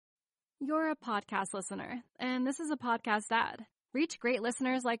You're a podcast listener, and this is a podcast ad. Reach great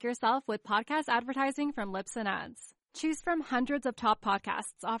listeners like yourself with podcast advertising from Libsyn Ads. Choose from hundreds of top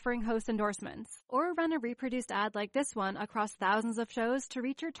podcasts offering host endorsements, or run a reproduced ad like this one across thousands of shows to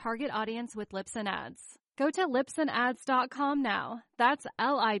reach your target audience with Libsyn Ads. Go to libsynads.com now. That's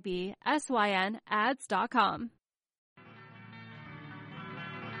LIBSYN ads.com.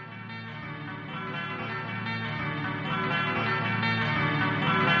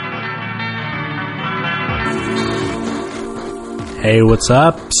 Hey, what's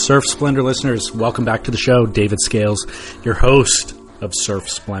up, Surf Splendor listeners? Welcome back to the show. David Scales, your host of Surf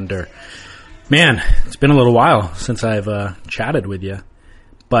Splendor. Man, it's been a little while since I've chatted with you.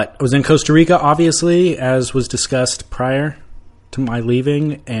 But I was in Costa Rica, obviously, as was discussed prior to my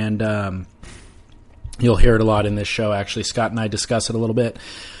leaving. And you'll hear it a lot in this show, actually. Scott and I discuss it a little bit.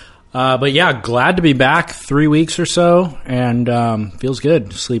 But yeah, glad to be back 3 weeks or so. And feels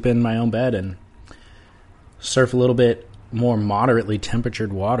good. Sleep in my own bed and surf a little bit more moderately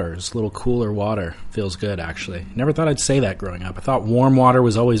temperatured waters. A little cooler water feels good, actually. Never thought I'd say that growing up. I thought warm water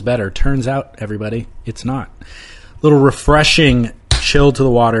was always better. Turns out, everybody, it's not. A little refreshing chill to the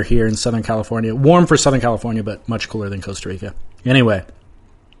water here in Southern California. Warm for Southern California, but much cooler than Costa Rica. Anyway,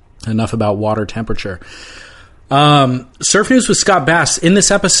 enough about water temperature. Surf News with Scott Bass. In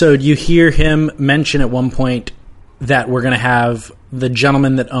this episode, you hear him mention at one point that we're going to have the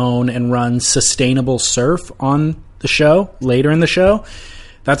gentlemen that own and run Sustainable Surf on the show later in the show.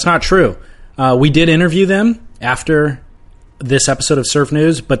 That's not true. We did interview them after this episode of Surf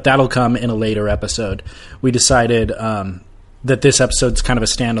News, but that'll come in a later episode. We decided that this episode's kind of a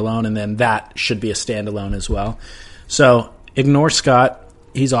standalone, and then that should be a standalone as well. So ignore Scott.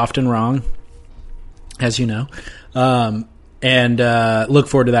 He's often wrong, as you know. And look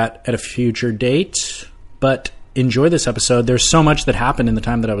forward to that at a future date. But enjoy this episode. There's so much that happened in the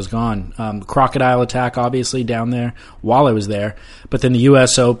time that I was gone. Crocodile attack, obviously, down there while I was there. But then the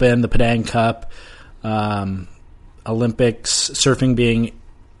U.S. Open, the Padang Cup, Olympics, surfing being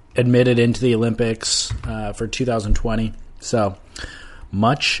admitted into the Olympics for 2020. So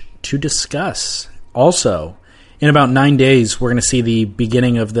much to discuss. Also, in about 9 days, we're going to see the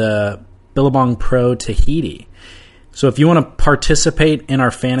beginning of the Billabong Pro Tahiti. So if you want to participate in our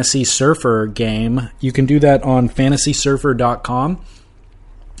Fantasy Surfer game, you can do that on fantasysurfer.com.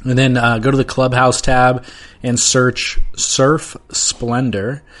 And then go to the Clubhouse tab and search Surf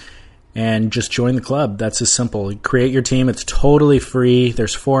Splendor and just join the club. That's as simple. You create your team. It's totally free.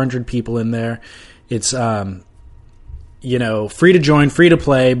 There's 400 people in there. It's free to join, free to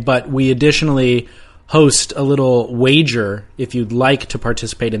play, but we additionally host a little wager if you'd like to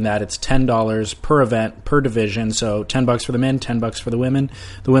participate in that. It's $10 per event, per division. So $10 for the men, $10 for the women.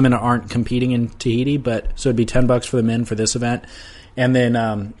 The women aren't competing in Tahiti, so it'd be $10 for the men for this event. And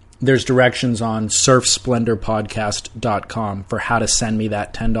then there's directions on surfsplendorpodcast.com for how to send me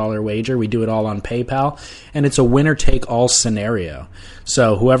that $10 wager. We do it all on PayPal, and it's a winner-take-all scenario.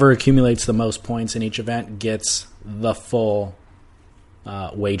 So whoever accumulates the most points in each event gets the full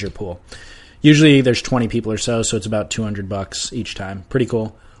wager pool. Usually there's 20 people or so it's about $200 each time. Pretty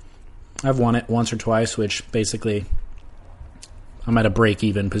cool. I've won it once or twice, which basically I'm at a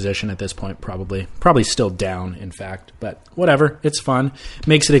break-even position at this point, probably. Probably still down, in fact. But whatever. It's fun.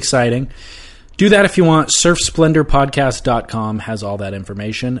 Makes it exciting. Do that if you want. SurfSplendorPodcast.com has all that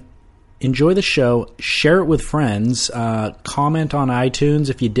information. Enjoy the show. Share it with friends. Comment on iTunes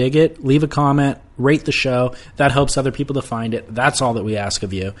if you dig it. Leave a comment. Rate the show. That helps other people to find it. That's all that we ask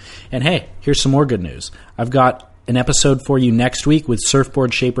of you. And hey, here's some more good news. I've got an episode for you next week with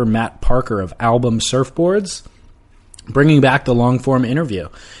surfboard shaper Matt Parker of Album Surfboards, bringing back the long-form interview.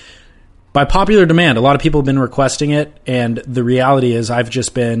 By popular demand, a lot of people have been requesting it, and the reality is I've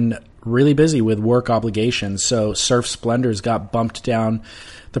just been really busy with work obligations, so Surf Splendor's got bumped down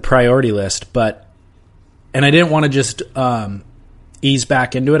the priority list. And I didn't want to just ease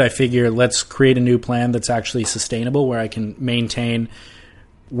back into it. I figure let's create a new plan that's actually sustainable, where I can maintain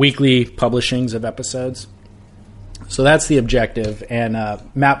weekly publishings of episodes. So that's the objective. And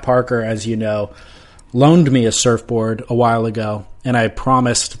Matt Parker, as you know, loaned me a surfboard a while ago, and I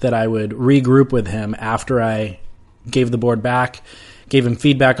promised that I would regroup with him after I gave the board back, gave him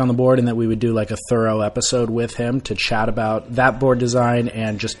feedback on the board, and that we would do like a thorough episode with him to chat about that board design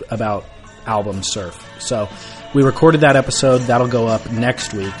and just about Album Surf. So we recorded that episode. That'll go up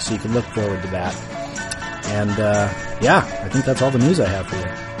next week, so you can look forward to that. And I think that's all the news I have for you.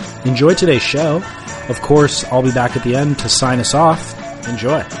 Enjoy today's show. Of course, I'll be back at the end to sign us off.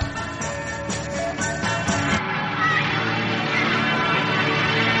 Enjoy.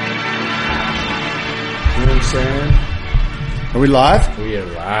 You know what I'm saying? we live? We are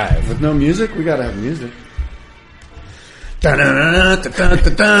live. With no music? We gotta have music. I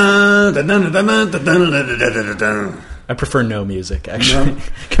prefer no music, actually,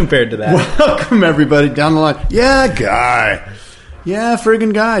 compared to that. Welcome, everybody, down the line. Yeah, guy. Yeah,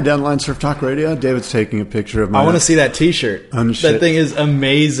 friggin' guy. Down the line, Surf Talk Radio. David's taking a picture of my... I want to see that t-shirt. That thing is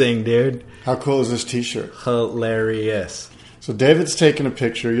amazing, dude. How cool is this t-shirt? Hilarious. So David's taking a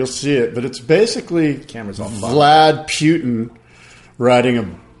picture. You'll see it, but it's basically Camera's all Vlad Putin riding a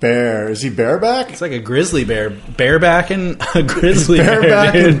bear. Is he bareback? It's like a grizzly bear. Barebacking a grizzly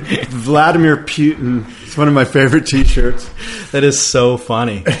Bareback bear, and dude. Vladimir Putin. It's one of my favorite t-shirts. That is so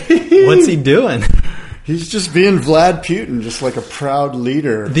funny. What's he doing? He's just being Vlad Putin, just like a proud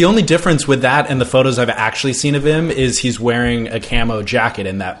leader. The only difference with that and the photos I've actually seen of him is he's wearing a camo jacket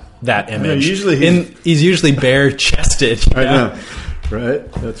in that image. He's usually bare-chested. I know.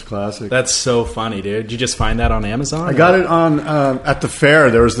 Right? That's classic. That's so funny, dude. Did you just find that on Amazon? I got it on at the fair.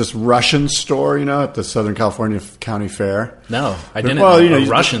 There was this Russian store, at the Southern California County Fair. No, I didn't. Well, a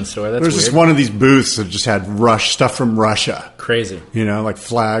Russian store. That's There was weird. just one of these booths that just had stuff from Russia. Crazy. Like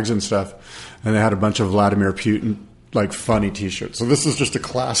flags and stuff. And they had a bunch of Vladimir Putin, funny T-shirts. So this is just a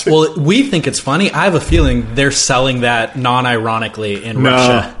classic. Well, we think it's funny. I have a feeling they're selling that non-ironically in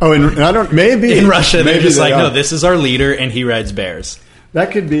Russia. Oh, maybe. In Russia, they're just they like, are. no, this is our leader, and he rides bears. That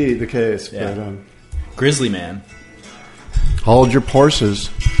could be the case. Yeah. But, Grizzly man. hold your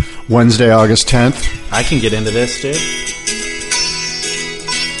horses. Wednesday, August 10th. I can get into this, dude.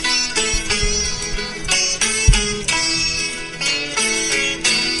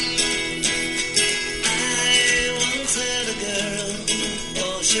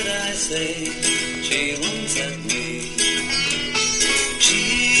 She once had me.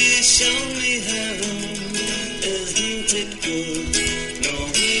 She showed me her room. Isn't it good?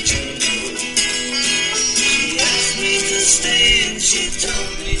 Norwegian wood. She asked me to stay and she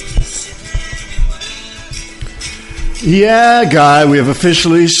told me to sit. Yeah, Guy, we have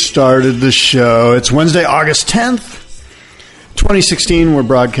officially started the show. It's Wednesday, August 10th, 2016. We're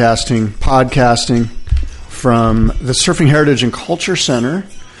podcasting from the Surfing Heritage and Culture Center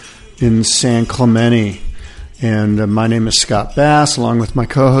in San Clemente. And my name is Scott Bass, along with my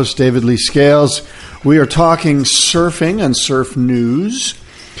co-host David Lee Scales. We are talking surfing and surf news.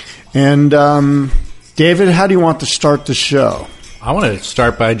 And David, how do you want to start the show? I want to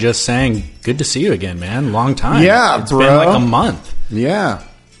start by just saying, good to see you again, man. Long time. Yeah, it's bro. been like a month. Yeah.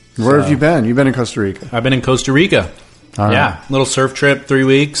 Where have you been? You've been in Costa Rica. I've been in Costa Rica. All right. Yeah, little surf trip, 3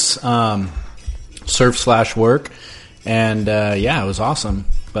 weeks, surf/work. And it was awesome.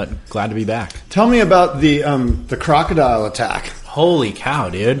 But glad to be back. Tell me about the crocodile attack. Holy cow,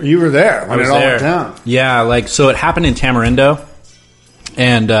 dude. You were there when it all went down. Yeah, so it happened in Tamarindo,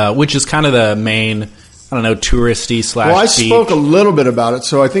 and which is kind of the main, touristy / Well, I beach. spoke a little bit about it,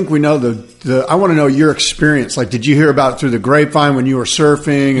 so I think we know I want to know your experience. Like, did you hear about it through the grapevine when you were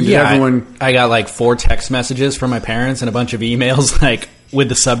surfing? And did everyone... I got 4 text messages from my parents and a bunch of emails, with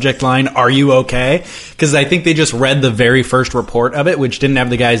the subject line, "Are you okay?" Because I think they just read the very first report of it, which didn't have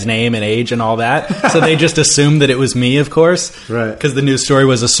the guy's name and age and all that. So they just assumed that it was me, of course. Right. Because the news story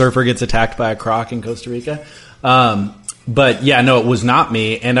was a surfer gets attacked by a croc in Costa Rica. But yeah, no, it was not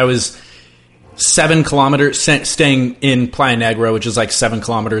me. And I was 7 kilometers, staying in Playa Negra, which is 7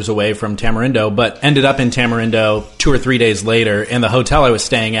 kilometers away from Tamarindo, but ended up in Tamarindo 2 or 3 days later. And the hotel I was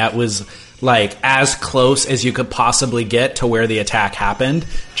staying at was as close as you could possibly get to where the attack happened.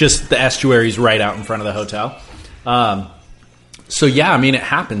 Just the estuary's right out in front of the hotel. So yeah, it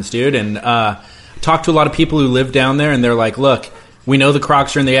happens, dude. And talked to a lot of people who live down there, and they're like, look, we know the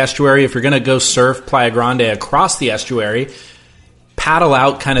crocs are in the estuary. If you're going to go surf Playa Grande across the estuary, paddle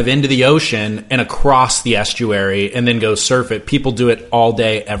out kind of into the ocean and across the estuary and then go surf it. People do it all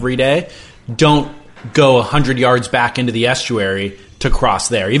day, every day. Don't go 100 yards back into the estuary to cross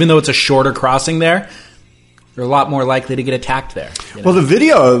there. Even though it's a shorter crossing there, you're a lot more likely to get attacked there. Well, the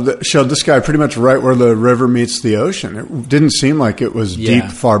video showed this guy pretty much right where the river meets the ocean. It didn't seem like it was deep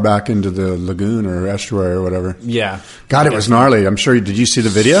far back into the lagoon or estuary or whatever. Yeah. God, it was gnarly. I'm sure. Did you see the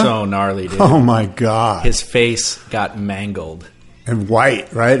video? So gnarly, dude. Oh, my God. His face got mangled. And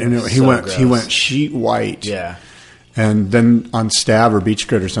white, right? And he went sheet white. Yeah. And then on Stab or Beach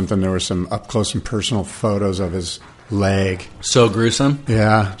Grit or something, there were some up close and personal photos of his leg. So gruesome.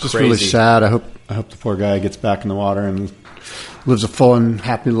 Yeah, just Crazy. really sad. I hope the poor guy gets back in the water and lives a full and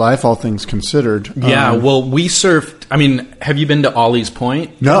happy life, all things considered. Yeah, well, we surfed. Have you been to Ollie's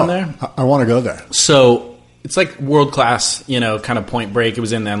Point? No, down there? I want to go there. So it's world class, kind of Point Break. It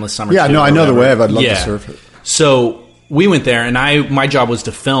was in the Endless Summer. Yeah, no, I know the wave. I'd love to surf it. So we went there, and my job was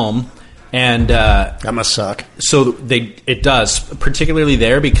to film. And That must suck. so it does, particularly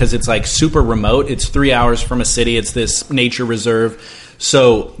there because it's like super remote. It's 3 hours from a city. It's this nature reserve.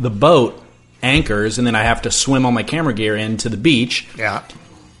 So the boat anchors, and then I have to swim all my camera gear into the beach. Yeah.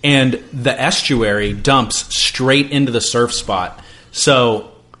 And the estuary dumps straight into the surf spot.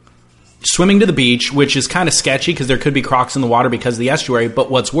 So swimming to the beach, which is kind of sketchy because there could be crocs in the water because of the estuary. But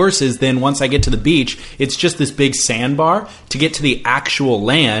what's worse is then once I get to the beach, it's just this big sandbar. To get to the actual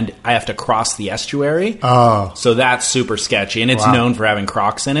land, I have to cross the estuary. Oh. So that's super sketchy. And it's Wow. known for having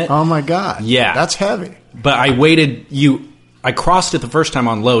crocs in it. Oh, my God. Yeah. That's heavy. But I crossed it the first time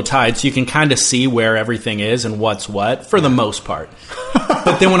on low tide, so you can kind of see where everything is and what's what, for the most part.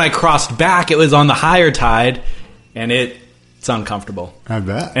 But then when I crossed back, it was on the higher tide, and it's uncomfortable. I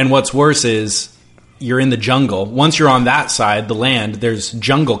bet. And what's worse is you're in the jungle. Once you're on that side, the land, there's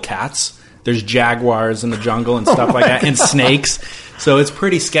jungle cats. There's jaguars in the jungle and stuff like that, and snakes. So it's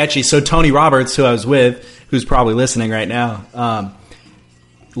pretty sketchy. So Tony Roberts, who I was with, who's probably listening right now,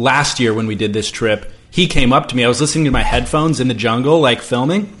 last year when we did this trip, he came up to me. I was listening to my headphones in the jungle, like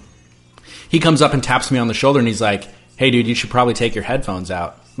filming. He comes up and taps me on the shoulder, and he's like, "Hey, dude, you should probably take your headphones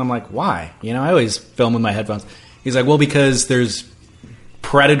out." And I'm like, "Why?" You know, I always film with my headphones. He's like, "Well, because there's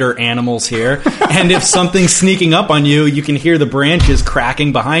predator animals here, and if something's sneaking up on you, you can hear the branches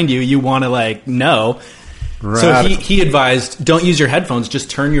cracking behind you. You want to, know." So he advised, don't use your headphones. Just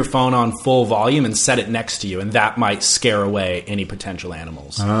turn your phone on full volume and set it next to you, and that might scare away any potential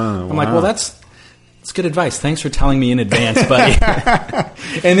animals. I'm like, well, that's good advice. Thanks for telling me in advance, buddy.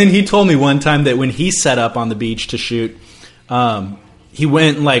 And then he told me one time that when he set up on the beach to shoot, he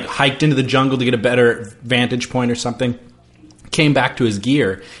went and hiked into the jungle to get a better vantage point or something. Came back to his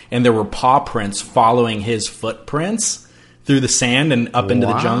gear, and there were paw prints following his footprints through the sand and up into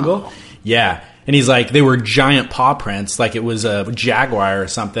the jungle. Yeah. And he's like, they were giant paw prints, like it was a jaguar or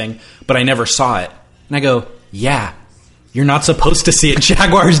something, but I never saw it. And I go, yeah, you're not supposed to see it.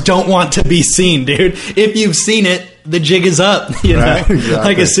 Jaguars don't want to be seen, dude. If you've seen it, the jig is up. You know? Right,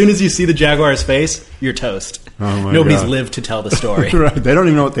 exactly. As soon as you see the jaguar's face, you're toast. Oh my Nobody's God. lived to tell the story. Right. They don't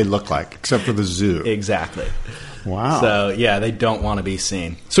even know what they look like, except for the zoo. Exactly. Wow. So, yeah, they don't want to be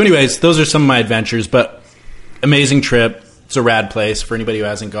seen. So anyways, those are some of my adventures, but amazing trip. It's a rad place for anybody who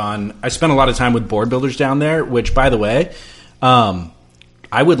hasn't gone. I spent a lot of time with board builders down there, which, by the way,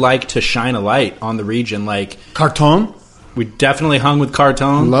 I would like to shine a light on the region. Cartone? We definitely hung with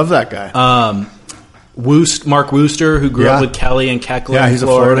Cartone. Love that guy. Mark Wooster, who grew up with Kelly and Keckler. Yeah, in he's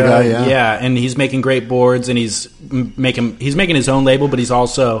Florida. a Florida guy, yeah. And he's making great boards, and he's making his own label, but he's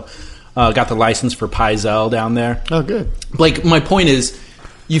also got the license for Paizel down there. Oh, good. My point is,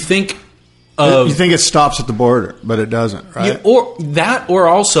 you think of... You think it stops at the border, but it doesn't, right? or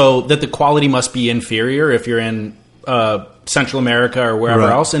also that the quality must be inferior if you're in Central America or wherever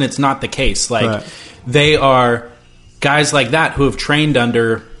Right. else, and it's not the case. Right. They are guys like that who have trained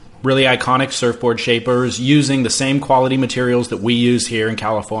under really iconic surfboard shapers using the same quality materials that we use here in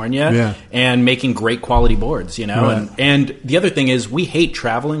California and making great quality boards, you know? Right. And the other thing is we hate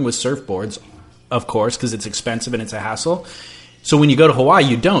traveling with surfboards, of course, because it's expensive and it's a hassle. So when you go to Hawaii,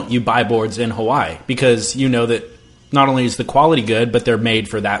 you buy boards in Hawaii because you know that not only is the quality good, but they're made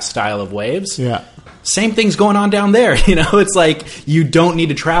for that style of waves. Yeah. Same thing's going on down there. You know, it's like you don't need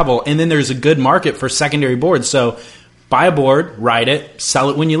to travel. And then there's a good market for secondary boards. So buy a board, ride it, sell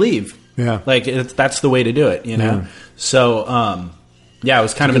it when you leave. Yeah. That's the way to do it, you know? Yeah. So, it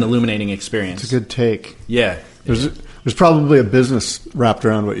was kind of an illuminating experience. It's a good take. Yeah. There's probably a business wrapped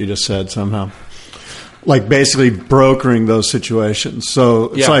around what you just said somehow. Basically brokering those situations.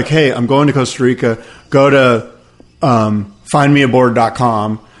 So it's hey, I'm going to Costa Rica. Go to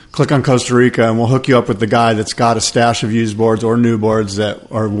findmeaboard.com, click on Costa Rica, and we'll hook you up with the guy that's got a stash of used boards or new boards that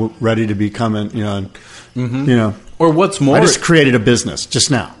are ready to be coming, Or what's more... I just created a business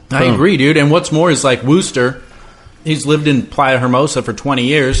just now. I agree, dude. And what's more is Wooster, he's lived in Playa Hermosa for 20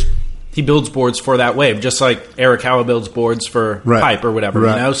 years. He builds boards for that wave, just like Eric Howe builds boards for pipe or whatever, you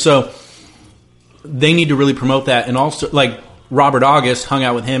know? So they need to really promote that. And also, Robert August hung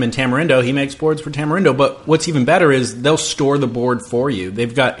out with him in Tamarindo. He makes boards for Tamarindo. But what's even better is they'll store the board for you.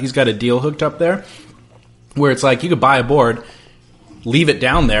 He's got a deal hooked up there where it's you could buy a board, leave it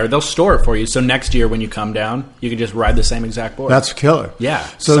down there. They'll store it for you. So next year when you come down, you can just ride the same exact board. That's killer. Yeah.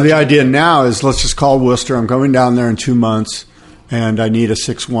 So the idea now is let's just call Worcester. I'm going down there in 2 months, and I need a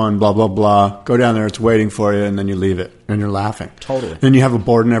 6'1", blah, blah, blah. Go down there. It's waiting for you, and then you leave it, and you're laughing. Totally. Then you have a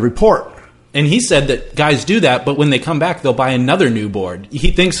board in every port. And he said that guys do that, but when they come back, they'll buy another new board.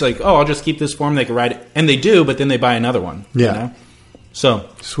 He thinks I'll just keep this for them. They can ride it. And they do, but then they buy another one. Yeah. You know? So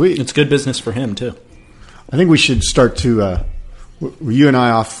Sweet. It's good business for him, too. I think we should start to... were you and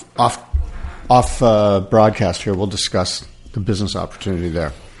I off broadcast here, we'll discuss the business opportunity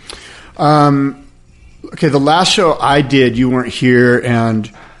there. Okay, the last show I did, you weren't here,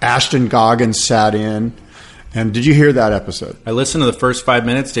 and Ashton Goggins sat in. And did you hear that episode? I listened to the first 5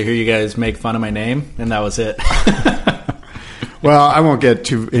 minutes to hear you guys make fun of my name, and that was it. Well, I won't get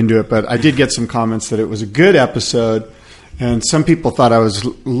too into it, but I did get some comments that it was a good episode, and some people thought I was a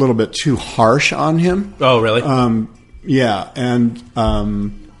little bit too harsh on him. Oh, really? Yeah, and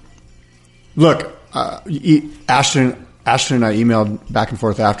look, Ashton and I emailed back and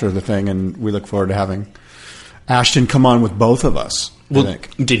forth after the thing, and we look forward to having Ashton come on with both of us. Well, I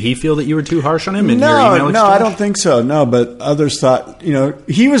think. Did he feel that you were too harsh on him in your email exchange? No, I don't think so. No, but others thought,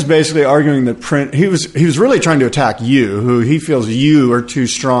 he was basically arguing that print. He was really trying to attack you, who he feels you are too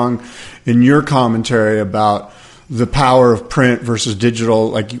strong in your commentary about the power of print versus digital.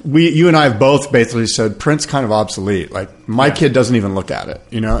 Like you and I have both basically said print's kind of obsolete. Like my kid doesn't even look at it,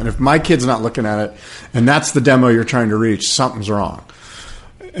 and if my kid's not looking at it, and that's the demo you're trying to reach, something's wrong.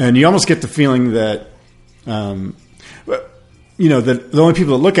 And you almost get the feeling that. That the only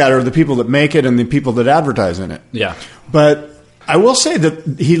people that look at it are the people that make it and the people that advertise in it. Yeah. But I will say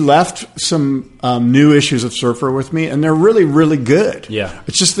that he left some new issues of Surfer with me, and they're really, really good. Yeah.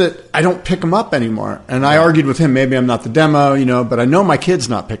 It's just that I don't pick them up anymore. And I argued with him, maybe I'm not the demo, but I know my kid's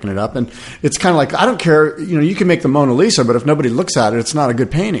not picking it up. And it's kind of like, I don't care, you can make the Mona Lisa, but if nobody looks at it, it's not a good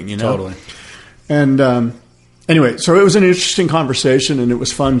painting, Totally. And anyway, so it was an interesting conversation, and it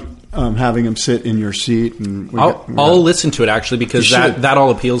was fun having him sit in your seat. And I'll listen to it actually because that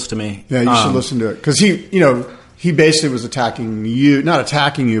all appeals to me. Yeah, you should listen to it because he basically was attacking you, not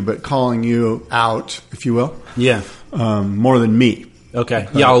attacking you, but calling you out, if you will. Yeah, more than me. Okay,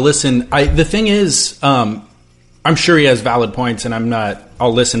 yeah, I'll listen. The thing is, I'm sure he has valid points, and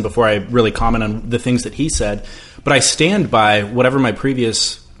I'll listen before I really comment on the things that he said. But I stand by whatever my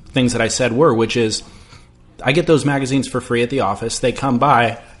previous things that I said were, which is. I get those magazines for free at the office. They come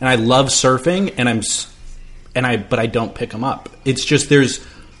by, and I love surfing, but I don't pick them up. It's just there's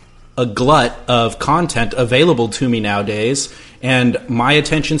a glut of content available to me nowadays, and my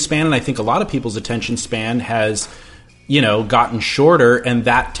attention span, and I think a lot of people's attention span has, gotten shorter, and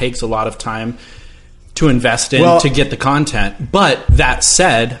that takes a lot of time to invest in to get the content. But that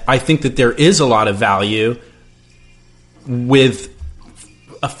said, I think that there is a lot of value with.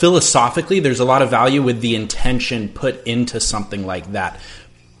 Philosophically, there's a lot of value with the intention put into something like that.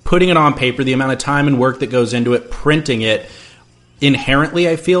 Putting it on paper, the amount of time and work that goes into it, printing it, inherently,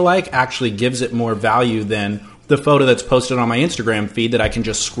 I feel like, actually gives it more value than the photo that's posted on my Instagram feed that I can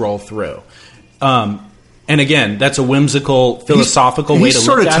just scroll through. And again, that's a whimsical, philosophical way to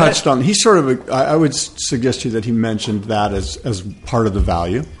look at it. I would suggest to you that he mentioned that as part of the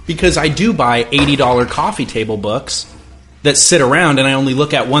value. Because I do buy $80 coffee table books that sit around and I only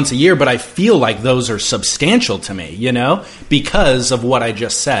look at once a year, but I feel like those are substantial to me, because of what I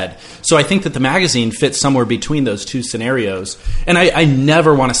just said. So I think that the magazine fits somewhere between those two scenarios. And I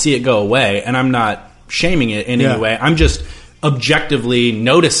never want to see it go away, and I'm not shaming it in any way. I'm just objectively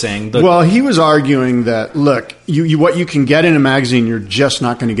noticing. Well, he was arguing that, look, what you can get in a magazine, you're just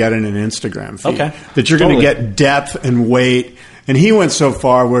not going to get in an Instagram feed. Okay. That you're going to get depth and weight. And he went so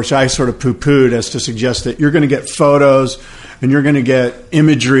far, which I sort of poo-pooed, as to suggest that you're going to get photos and you're going to get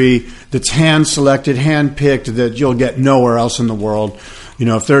imagery that's hand-selected, hand-picked, that you'll get nowhere else in the world.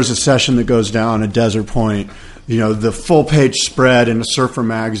 If there's a session that goes down at Desert Point, the full-page spread in a Surfer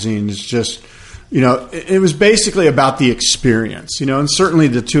magazine is just, it was basically about the experience, and certainly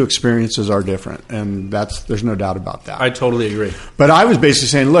the two experiences are different, and there's no doubt about that. I totally agree. But I was basically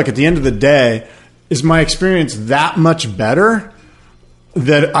saying, look, at the end of the day, is my experience that much better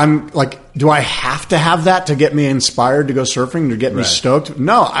that I'm like, do I have to have that to get me inspired to go surfing, to get me stoked?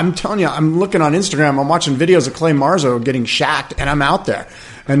 No, I'm telling you, I'm looking on Instagram, I'm watching videos of Clay Marzo getting shacked, and I'm out there.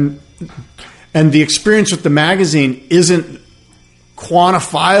 And the experience with the magazine isn't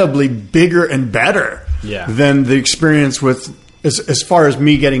quantifiably bigger and better than the experience with as far as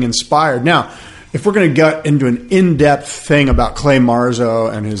me getting inspired. Now, if we're going to get into an in-depth thing about Clay Marzo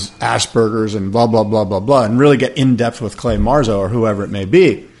and his Asperger's and blah, blah, blah, blah, blah, and really get in-depth with Clay Marzo or whoever it may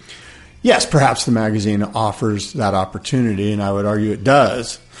be, yes, perhaps the magazine offers that opportunity, and I would argue it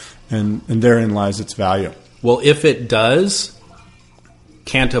does, and therein lies its value. Well, if it does,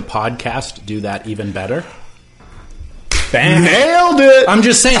 can't a podcast do that even better? Bam. Nailed it! I'm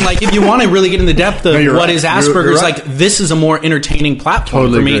just saying, if you want to really get in the depth of what is Asperger's, this is a more entertaining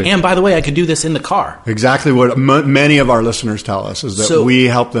platform for me. Agree. And by the way, I could do this in the car. Exactly what many of our listeners tell us is that we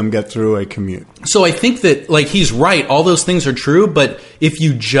help them get through a commute. So I think that, he's right. All those things are true, but if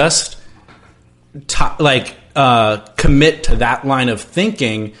you just, commit to that line of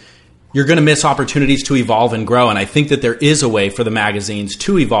thinking, you're going to miss opportunities to evolve and grow. And I think that there is a way for the magazines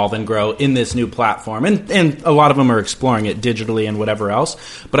to evolve and grow in this new platform. And a lot of them are exploring it digitally and whatever else.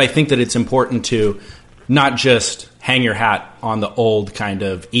 But I think that it's important to not just hang your hat on the old kind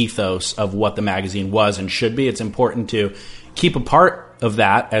of ethos of what the magazine was and should be. It's important to keep a part of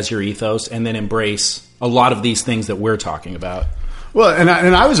that as your ethos and then embrace a lot of these things that we're talking about. Well, and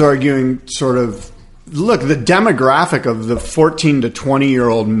I was arguing sort of, look, the demographic of the 14 to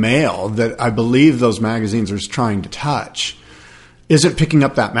 20-year-old male that I believe those magazines are trying to touch isn't picking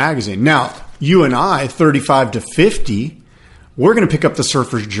up that magazine. Now, you and I, 35 to 50, we're going to pick up the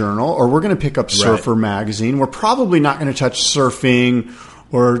Surfer's Journal or we're going to pick up Surfer Magazine. We're probably not going to touch surfing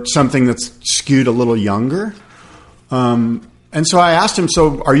or something that's skewed a little younger. And so I asked him,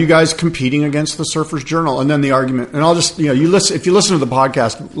 so are you guys competing against the Surfer's Journal? And then the argument, and I'll just, if you listen to the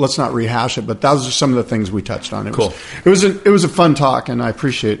podcast, let's not rehash it, but those are some of the things we touched on. It was a fun talk, and I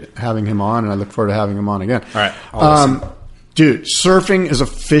appreciate having him on, and I look forward to having him on again. All right. I'll listen. Dude, surfing is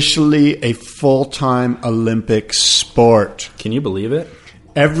officially a full-time Olympic sport. Can you believe it?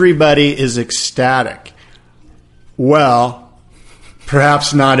 Everybody is ecstatic. Well,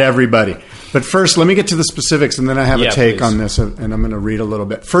 perhaps not everybody. But first, let me get to the specifics, and then I have a take on this, and I'm going to read a little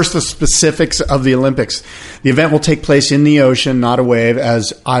bit. First, the specifics of the Olympics. The event will take place in the ocean, not a wave,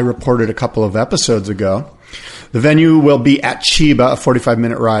 as I reported a couple of episodes ago. The venue will be at Chiba, a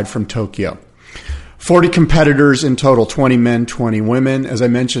 45-minute ride from Tokyo. 40 competitors in total, 20 men, 20 women. As I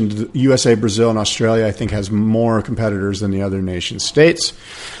mentioned, USA, Brazil, and Australia, I think, has more competitors than the other nation states.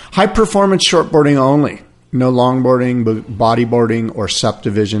 High-performance shortboarding only. No longboarding, bodyboarding, or SUP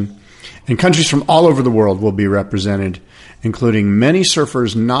division. And countries from all over the world will be represented, including many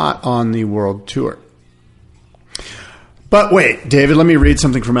surfers not on the world tour. But wait, David, let me read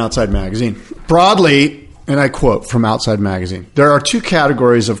something from Outside Magazine. Broadly, and I quote from Outside Magazine, there are two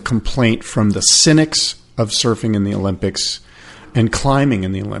categories of complaint from the cynics of surfing in the Olympics and climbing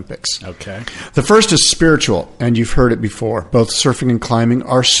in the Olympics. Okay. The first is spiritual, and you've heard it before. Both surfing and climbing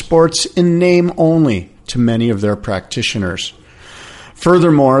are sports in name only to many of their practitioners.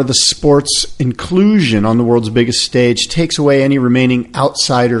 Furthermore, the sport's inclusion on the world's biggest stage takes away any remaining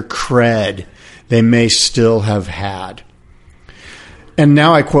outsider cred they may still have had. And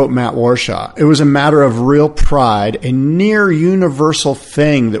now I quote Matt Warshaw. It was a matter of real pride, a near universal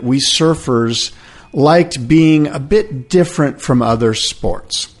thing that we surfers liked being a bit different from other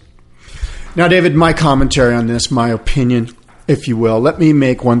sports. Now, David, my commentary on this, my opinion, if you will, let me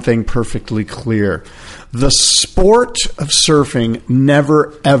make one thing perfectly clear. The sport of surfing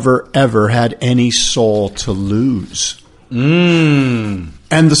never, ever, ever had any soul to lose. And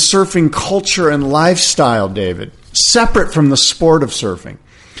the surfing culture and lifestyle, David, separate from the sport of surfing,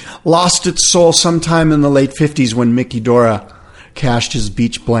 lost its soul sometime in the late 50s when Mickey Dora cashed his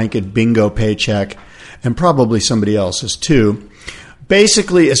beach blanket bingo paycheck, and probably somebody else's too.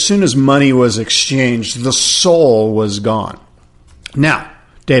 Basically, as soon as money was exchanged, the soul was gone. Now,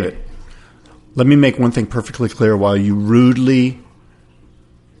 David, let me make one thing perfectly clear while you rudely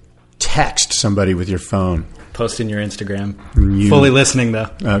text somebody with your phone. Post in your Instagram. Fully listening, though.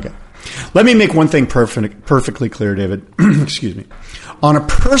 Okay. Let me make one thing perfectly clear, David. Excuse me. On a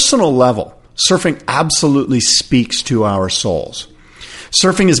personal level, surfing absolutely speaks to our souls.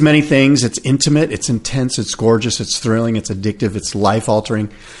 Surfing is many things. It's intimate, it's intense, it's gorgeous, it's thrilling, it's addictive, it's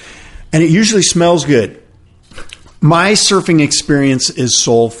life-altering, and it usually smells good. My surfing experience is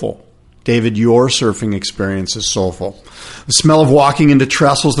soulful. David, your surfing experience is soulful. The smell of walking into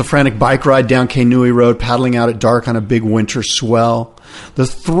trestles, the frantic bike ride down Kainui Road, paddling out at dark on a big winter swell, the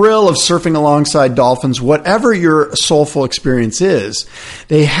thrill of surfing alongside dolphins, whatever your soulful experience is,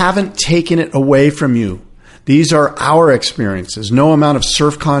 they haven't taken it away from you. These are our experiences. No amount of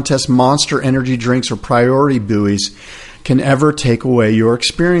surf contests, Monster energy drinks, or priority buoys can ever take away your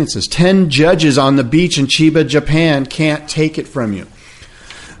experiences. 10 judges on the beach in Chiba, Japan can't take it from you.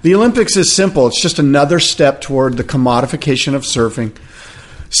 The Olympics is simple. It's just another step toward the commodification of surfing,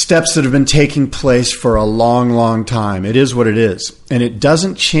 steps that have been taking place for a long, long time. It is what it is. And it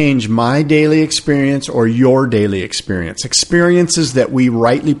doesn't change my daily experience or your daily experience, experiences that we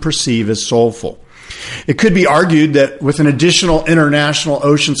rightly perceive as soulful. It could be argued that with an additional international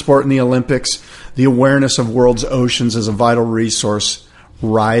ocean sport in the Olympics, the awareness of world's oceans as a vital resource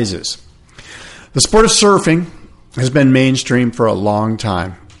rises. The sport of surfing has been mainstream for a long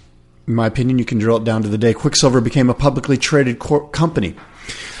time. In my opinion, you can drill it down to the day Quiksilver became a publicly traded company.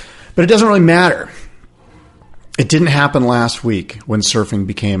 But it doesn't really matter. It didn't happen last week when surfing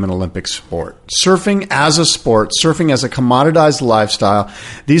became an Olympic sport. Surfing as a sport, surfing as a commoditized lifestyle,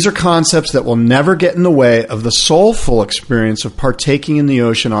 these are concepts that will never get in the way of the soulful experience of partaking in the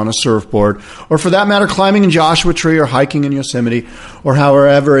ocean on a surfboard, or for that matter, climbing in Joshua Tree or hiking in Yosemite, or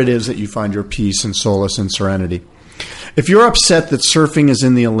however it is that you find your peace and solace and serenity. If you're upset that surfing is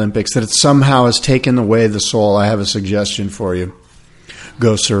in the Olympics, that it somehow has taken away the soul, I have a suggestion for you.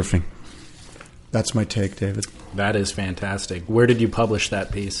 Go surfing. That's my take, David. That is fantastic. Where did you publish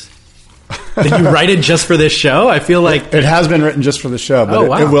that piece? Did you write it just for this show? I feel like... It has been written just for the show, but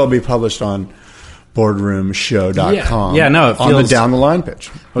wow. it will be published on boardroomshow.com. Yeah, no, it feels... on the down the line pitch.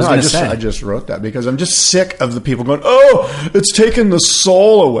 I just wrote that because I'm just sick of the people going, oh, it's taken the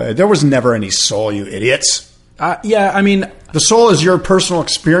soul away. There was never any soul, you idiots. Yeah, I mean... The soul is your personal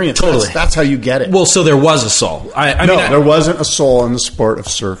experience. Totally. That's how you get it. Well, so there was a soul. There wasn't a soul in the sport of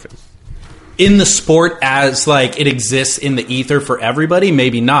surfing. In the sport as, like, it exists in the ether for everybody,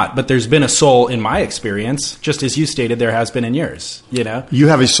 maybe not. But there's been a soul in my experience, just as you stated there has been in yours, you know? You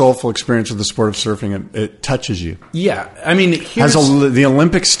have a soulful experience with the sport of surfing, and it touches you. Yeah. I mean, Has the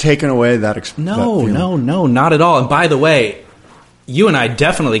Olympics taken away that experience? No, not at all. And by the way, you and I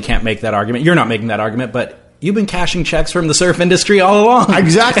definitely can't make that argument. You're not making that argument, but... You've been cashing checks from the surf industry all along.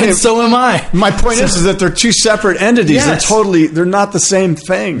 Exactly. And so am I. My point is that they're two separate entities. Yes. They're not the same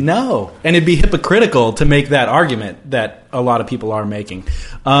thing. No. And it'd be hypocritical to make that argument that a lot of people are making.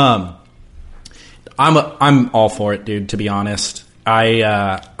 I'm all for it, dude, to be honest.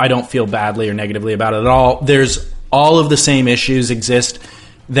 I don't feel badly or negatively about it at all. There's all of the same issues exist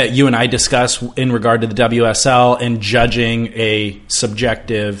that you and I discuss in regard to the WSL and judging a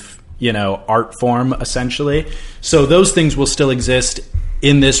subjective art form, essentially. So those things will still exist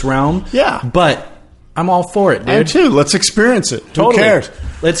in this realm. Yeah. But I'm all for it, dude. I too. Let's experience it. Totally. Who cares?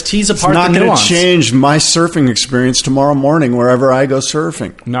 Let's tease apart the nuance. It's not going to change my surfing experience tomorrow morning wherever I go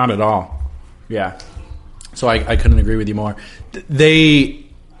surfing. Not at all. Yeah. So I couldn't agree with you more.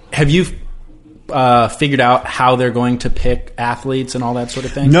 Have you figured out how they're going to pick athletes and all that sort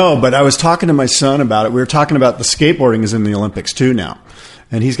of thing? No, but I was talking to my son about it. We were talking about the skateboarding is in the Olympics too now.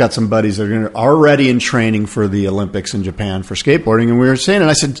 And he's got some buddies that are already in training for the Olympics in Japan for skateboarding. And we were saying, and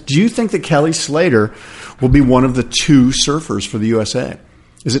I said, do you think that Kelly Slater will be one of the 2 surfers for the USA?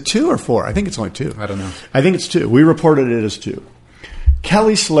 Is it 2 or 4? I think it's only 2. I don't know. I think it's 2. We reported it as 2.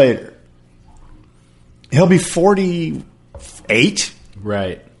 Kelly Slater, he'll be 48.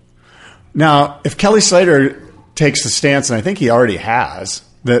 Right. Now, if Kelly Slater takes the stance, and I think he already has,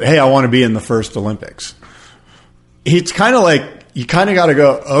 that, hey, I want to be in the first Olympics, it's kind of like, you kind of got to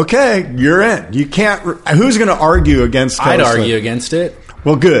go, okay, you're in. You can't. Who's going to argue against Kelly I'd Slater? argue against it.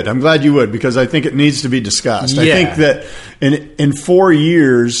 Well, good. I'm glad you would, because I think it needs to be discussed. Yeah. I think that in 4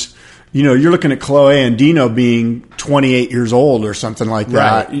 years, you're looking at Chloe and Dino being 28 years old or something like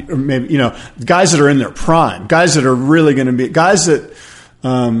that. Right. Or maybe, guys that are in their prime, guys that are really going to be, guys that,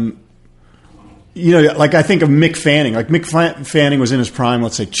 like I think of Mick Fanning. Like Mick Fanning was in his prime,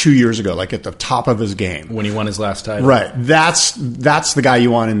 let's say 2 years ago, like at the top of his game. When he won his last title. Right. That's the guy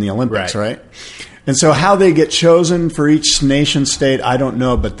you want in the Olympics, right? And so how they get chosen for each nation state, I don't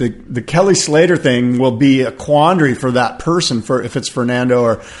know. But the Kelly Slater thing will be a quandary for that person, for if it's Fernando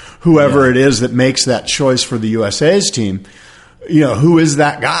or whoever it is that makes that choice for the USA's team. Who is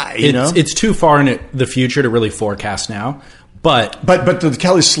that guy? It's too far in the future to really forecast now. But the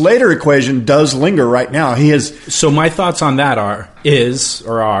Kelly Slater equation does linger right now. He has. So my thoughts on that are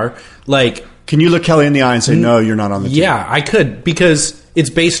like, can you look Kelly in the eye and say, no, you're not on the team? Yeah, I could, because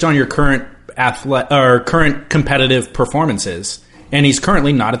it's based on your current current competitive performances. And he's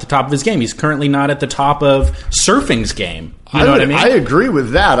currently not at the top of his game. He's currently not at the top of surfing's game. You know what I mean? I agree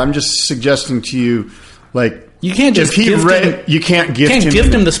with that. I'm just suggesting to you, like, you can't just you can't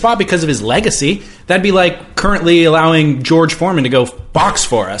gift him the spot because of his legacy. That'd be like currently allowing George Foreman to go box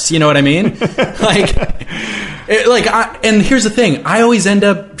for us. You know what I mean? And here's the thing: I always end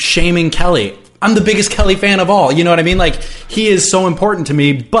up shaming Kelly. I'm the biggest Kelly fan of all. You know what I mean? Like, he is so important to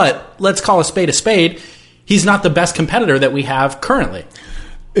me. But let's call a spade a spade. He's not the best competitor that we have currently.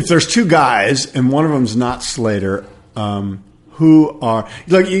 If there's 2 guys and one of them's not Slater, who are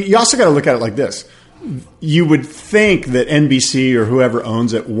you also got to look at it like this. You would think that NBC or whoever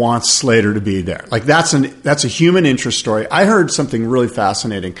owns it wants Slater to be there. Like that's a human interest story. I heard something really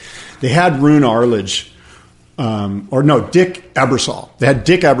fascinating. They had Rune Arledge, Dick Ebersol. They had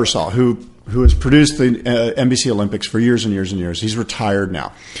Dick Ebersol, who has produced the NBC Olympics for years and years and years. He's retired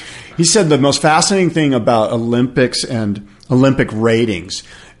now. He said the most fascinating thing about Olympics and Olympic ratings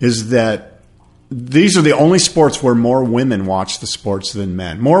is that these are the only sports where more women watch the sports than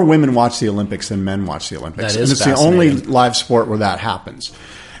men. More women watch the Olympics than men watch the Olympics. That is and it's the only live sport where that happens.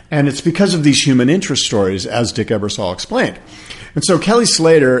 And it's because of these human interest stories, as Dick Ebersol explained. And so Kelly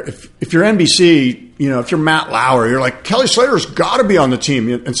Slater, if you're NBC, if you're Matt Lauer, you're like, Kelly Slater's got to be on the team.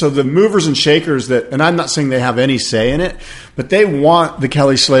 And so the movers and shakers and I'm not saying they have any say in it, but they want the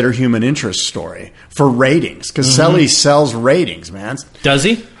Kelly Slater human interest story for ratings because Selly sells ratings, man. Does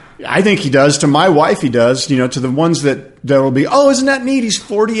he? I think he does. To my wife, he does. To the ones that will be, oh, isn't that neat? He's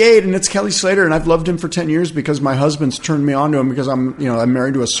 48 and it's Kelly Slater, and I've loved him for 10 years because my husband's turned me on to him because I'm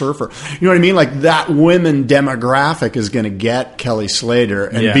married to a surfer. You know what I mean? Like that women demographic is going to get Kelly Slater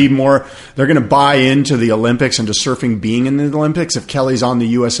and be more. They're going to buy into the Olympics and to surfing being in the Olympics if Kelly's on the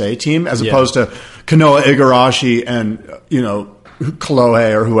USA team as opposed to Kanoa Igarashi and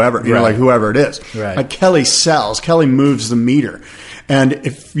Kolohe or whoever. Like whoever it is. Right. Like Kelly sells. Kelly moves the meter. And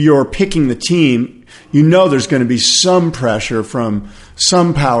if you're picking the team, there's going to be some pressure from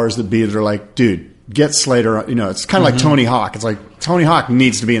some powers that be that are like, dude, get Slater. It's kind of like Tony Hawk. It's like Tony Hawk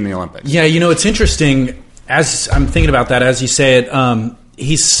needs to be in the Olympics. Yeah, it's interesting. As I'm thinking about that, as you say it,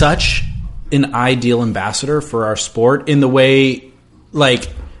 he's such an ideal ambassador for our sport in the way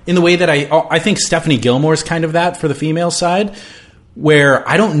that I think Stephanie Gilmore is kind of that for the female side, where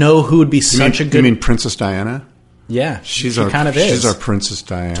I don't know who would be such a good. You mean Princess Diana? Yeah, she's she's our Princess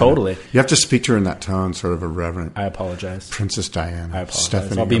Diana. Totally. You have to speak to her in that tone, sort of irreverent. I apologize. Princess Diana. I apologize.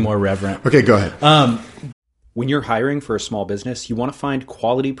 Stephanie I'll be more reverent. Okay, go ahead. When you're hiring for a small business, you want to find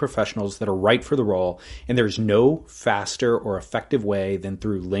quality professionals that are right for the role, and there's no faster or effective way than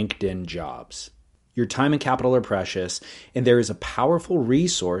through LinkedIn Jobs. Your time and capital are precious, and there is a powerful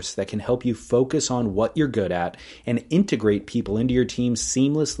resource that can help you focus on what you're good at and integrate people into your team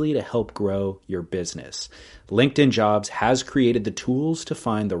seamlessly to help grow your business. LinkedIn Jobs has created the tools to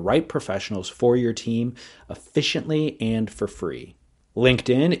find the right professionals for your team efficiently and for free.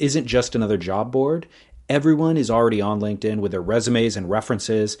 LinkedIn isn't just another job board. Everyone is already on LinkedIn with their resumes and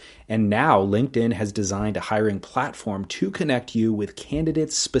references, and now LinkedIn has designed a hiring platform to connect you with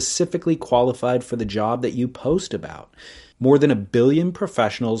candidates specifically qualified for the job that you post about. More than 1 billion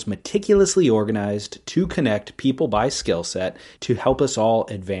professionals meticulously organized to connect people by skill set to help us all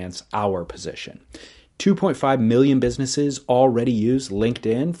advance our position. 2.5 million businesses already use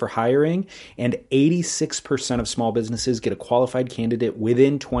LinkedIn for hiring, and 86% of small businesses get a qualified candidate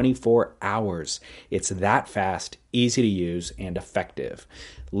within 24 hours. It's that fast, easy to use, and effective.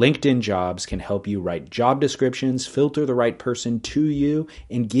 LinkedIn Jobs can help you write job descriptions, filter the right person to you,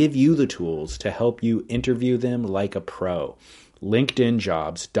 and give you the tools to help you interview them like a pro.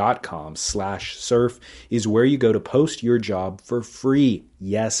 LinkedInjobs.com/surf is where you go to post your job for free.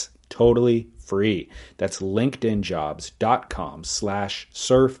 Yes, totally free. That's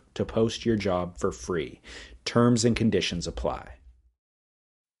LinkedInjobs.com/surf to post your job for free. Terms and conditions apply.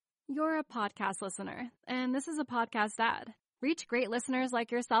 You're a podcast listener, and this is a podcast ad. Reach great listeners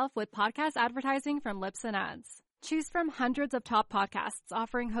like yourself with podcast advertising from Libsyn Ads. Choose from hundreds of top podcasts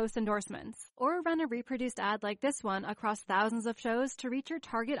offering host endorsements, or run a reproduced ad like this one across thousands of shows to reach your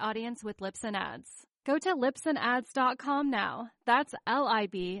target audience with Libsyn Ads. Go to libsynads.com now. That's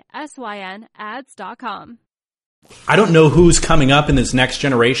LIBSYN ads.com. I don't know who's coming up in this next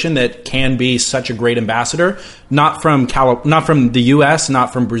generation that can be such a great ambassador. Not from the U.S.,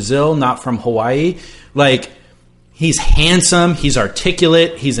 not from Brazil, not from Hawaii. Like, he's handsome, he's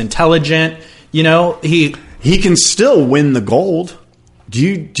articulate, he's intelligent. He can still win the gold.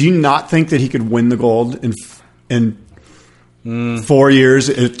 Do you not think that he could win the gold in 4 years,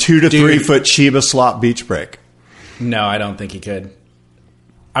 a 2 to 3 foot Chiba slop beach break? No, I don't think he could.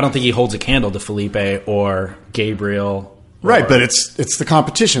 I don't think he holds a candle to Felipe or Gabriel. Right, but it's the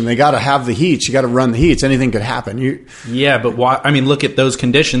competition. They got to have the heats. You got to run the heats. Anything could happen. But look at those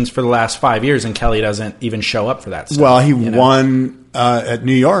conditions for the last 5 years, and Kelly doesn't even show up for that stuff. Well, he won at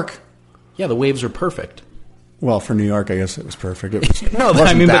New York. Yeah, the waves were perfect. Well, for New York, I guess it was perfect. It was,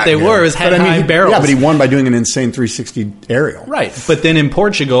 but they were. It was head-high barrels. Yeah, but he won by doing an insane 360 aerial. Right, but then in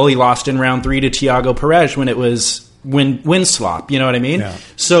Portugal, he lost in round 3 to Tiago Perez when it was wind slop. You know what I mean? Yeah.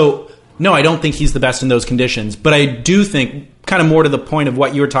 So, no, I don't think he's the best in those conditions. But I do think, kind of more to the point of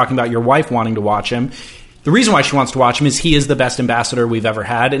what you were talking about, your wife wanting to watch him, the reason why she wants to watch him is he is the best ambassador we've ever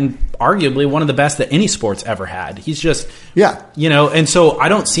had, and arguably one of the best that any sport's ever had. He's just, and so I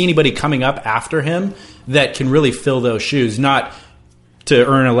don't see anybody coming up after him that can really fill those shoes, not to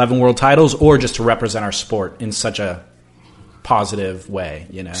earn 11 world titles or just to represent our sport in such a positive way,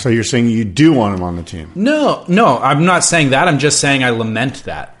 So you're saying you do want him on the team? No, I'm not saying that. I'm just saying I lament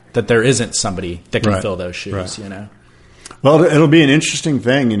that there isn't somebody that can fill those shoes, Well, it'll be an interesting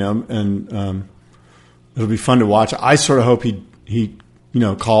thing, and it'll be fun to watch. I sort of hope he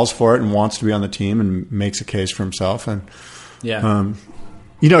calls for it and wants to be on the team and makes a case for himself. And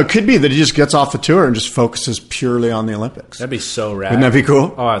it could be that he just gets off the tour and just focuses purely on the Olympics. That'd be so rad. Wouldn't that be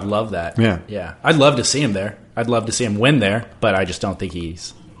cool? Oh, I'd love that. Yeah. I'd love to see him there. I'd love to see him win there, but I just don't think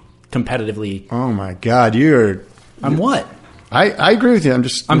he's competitively. Oh my God, I'm what? I agree with you.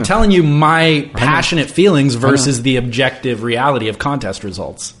 I'm telling you my passionate feelings versus the objective reality of contest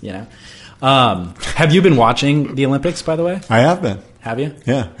results. Have you been watching the Olympics, by the way? I have been. Have you?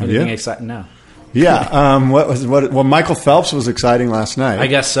 Yeah. Have Anything you? exciting? No. Yeah. Well, Michael Phelps was exciting last night. I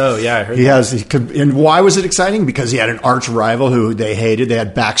guess so. Yeah, I heard. And why was it exciting? Because he had an arch rival who they hated. They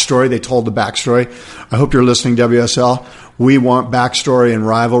had backstory. They told the backstory. I hope you're listening, WSL. We want backstory and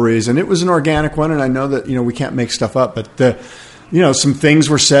rivalries, and it was an organic one. And I know that we can't make stuff up, but some things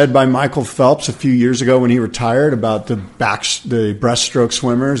were said by Michael Phelps a few years ago when he retired about the breaststroke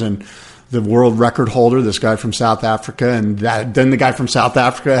swimmers and the world record holder, this guy from South Africa. And then the guy from South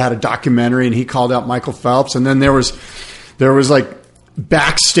Africa had a documentary and he called out Michael Phelps. And then there was like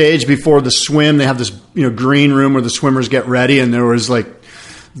backstage before the swim, they have this, green room where the swimmers get ready. And there was like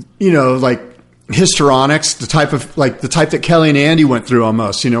histrionics, the type that Kelly and Andy went through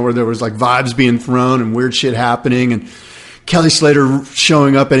almost, where there was like vibes being thrown and weird shit happening. And Kelly Slater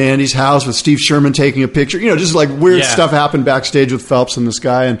showing up at Andy's house with Steve Sherman taking a picture, just like weird stuff happened backstage with Phelps and this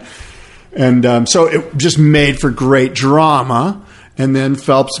guy. And so it just made for great drama. And then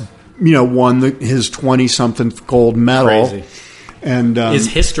Phelps, won his 20-something gold medal. Crazy. And is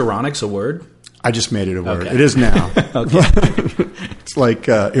histrionics a word? I just made it a word. Okay. It is now. It's like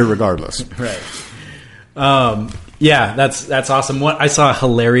irregardless. Right. That's awesome. I saw a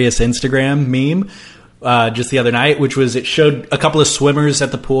hilarious Instagram meme just the other night, which was it showed a couple of swimmers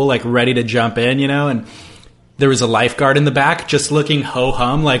at the pool like ready to jump in, and there was a lifeguard in the back just looking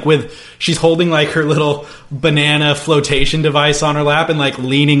ho-hum, she's holding like her little banana flotation device on her lap and like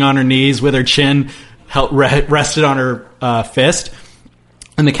leaning on her knees with her chin rested on her fist.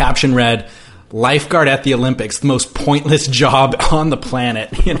 And the caption read, "Lifeguard at the Olympics, the most pointless job on the planet."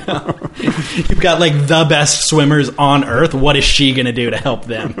 You've got like the best swimmers on earth. What is she going to do to help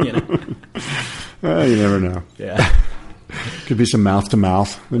them? You never know. Yeah. Could be some mouth to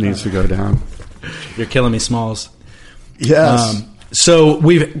mouth that needs to go down. You're killing me, Smalls. Yes. So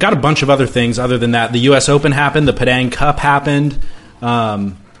we've got a bunch of other things other than that. The U.S. Open happened. The Padang Cup happened. What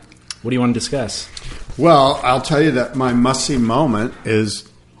do you want to discuss? Well, I'll tell you that my must-see moment is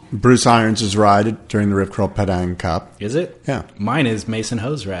Bruce Irons' ride during the Rip Curl Padang Cup. Is it? Yeah. Mine is Mason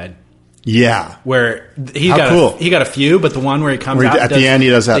Ho's ride. Yeah. Where he How got cool. He got a few, but the one where he comes out at the end he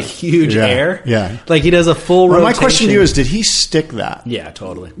does that the huge air. Yeah. Like he does a full Well, rotation. my question to you is, did he stick that? Yeah,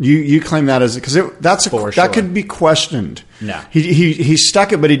 totally. You claim that as because that could be questioned. No. He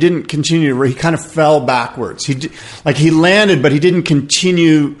stuck it, but he didn't continue. He kind of fell backwards. He landed, but he didn't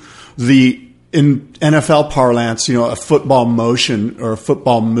continue in NFL parlance, a football motion or a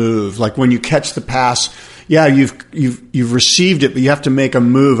football move. Like when you catch the pass, yeah, you've received it, but you have to make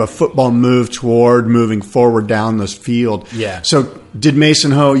a football move toward moving forward down this field. Yeah. So did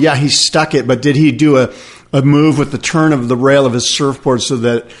Mason Ho? Yeah, he stuck it, but did he do a move with the turn of the rail of his surfboard so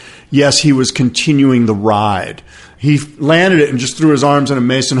that yes, he was continuing the ride? He landed it and just threw his arms in a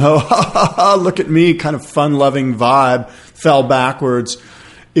Mason Ho. Ha ha ha! Look at me, kind of fun-loving vibe. Fell backwards.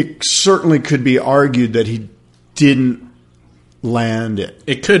 It certainly could be argued that he didn't land it.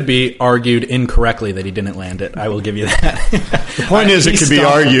 It could be argued incorrectly that he didn't land it. I will give you that. The point is, it could be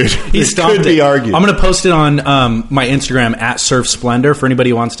argued. It could be argued. I'm going to post it on my Instagram at Surf Splendor for anybody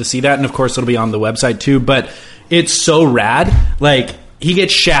who wants to see that, and of course it'll be on the website too. But it's so rad. Like he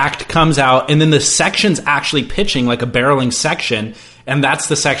gets shacked, comes out, and then the section's actually pitching like a barreling section. And that's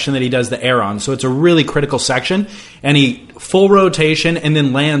the section that he does the air on. So it's a really critical section. And he full rotation and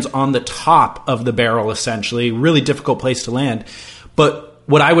then lands on the top of the barrel, essentially. Really difficult place to land. But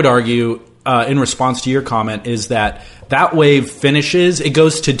what I would argue in response to your comment is that wave finishes, it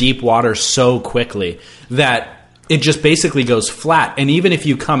goes to deep water so quickly that it just basically goes flat. And even if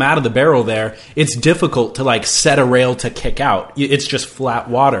you come out of the barrel there, it's difficult to like set a rail to kick out. It's just flat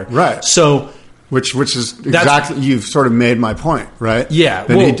water. Right. So... Which is exactly, you've sort of made my point, right? Yeah.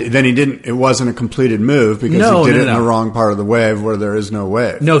 Then he didn't, it wasn't a completed move because he did it in the wrong part of the wave where there is no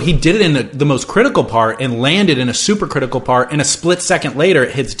wave. No, he did it in the most critical part and landed in a super critical part, and a split second later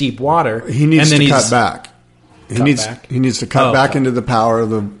it hits deep water. He needs to cut back. He needs to cut back into the power of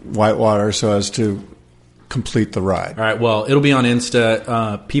the whitewater so as to complete the ride. All right, well, it'll be on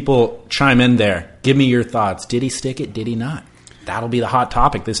Insta. People chime in there. Give me your thoughts. Did he stick it? Did he not? That'll be the hot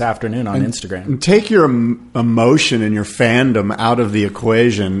topic this afternoon on Instagram. And take your emotion and your fandom out of the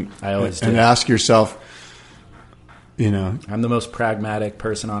equation. I always do. And ask yourself, you know. I'm the most pragmatic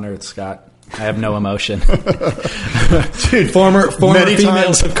person on earth, Scott. I have no emotion. Dude, former many females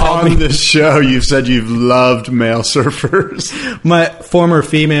times have called on me. this show, you've said you've loved male surfers. My former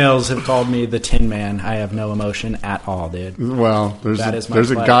females have called me the Tin Man. I have no emotion at all, dude. Well, there's a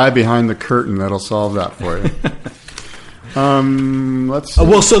plight. guy behind the curtain that'll solve that for you. Let's see.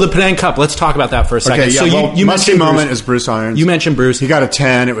 Well, so the Penang Cup. Let's talk about that for a second. Okay, yeah. So you must-see mentioned moment Bruce. is Bruce Irons. You mentioned Bruce. He got a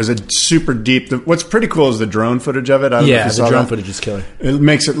 10. It was a super deep. What's pretty cool is the drone footage of it. I don't know if Yeah, you the saw drone that. footage is killer. It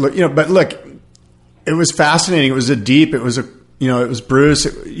makes it look, but look, it was fascinating. It was it was Bruce.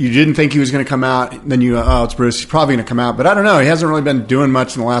 You didn't think he was going to come out. Then it's Bruce. He's probably going to come out. But I don't know. He hasn't really been doing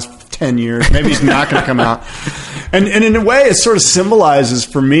much in the last 10 years. Maybe he's not going to come out. And in a way, it sort of symbolizes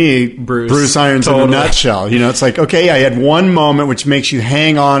for me Bruce Irons in a nutshell. It's like, okay, I had one moment which makes you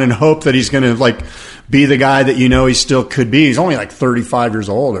hang on and hope that he's going to be the guy that he still could be. He's only 35 years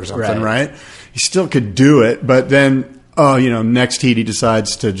old or something, right? He still could do it. But then, next heat he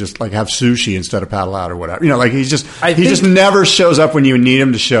decides to just have sushi instead of paddle out or whatever. He just never shows up when you need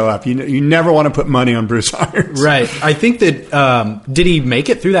him to show up. You never want to put money on Bruce Irons. Right. I think that did he make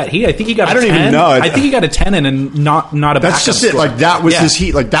it through that heat? I think he got a 10. I don't even know. I think he got a 10 and not a That's just it. Score. That was his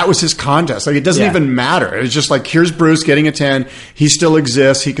heat. That was his contest. It doesn't even matter. It's just here's Bruce getting a 10. He still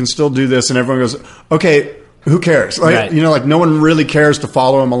exists. He can still do this. And everyone goes, okay, who cares? Right. No one really cares to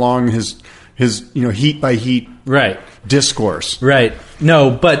follow him along his heat by heat discourse. Right. No,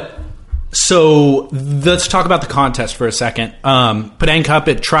 but so let's talk about the contest for a second. Penang Cup,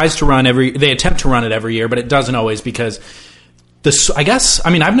 it tries to run they attempt to run it every year, but it doesn't always because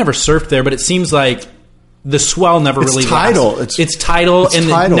I've never surfed there, but it seems like the swell never really tidal. lasts. It's tidal, and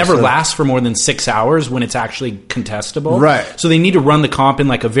tidal, it never so lasts for more than 6 hours when it's actually contestable. Right. So they need to run the comp in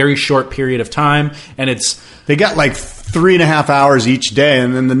a very short period of time, and they got 3.5 hours each day,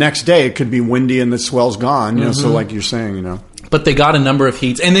 and then the next day it could be windy and the swell's gone. So you're saying, But they got a number of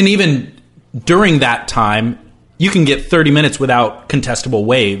heats, and then even during that time, you can get 30 minutes without contestable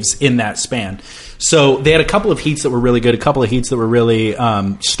waves in that span. So they had a couple of heats that were really good, a couple of heats that were really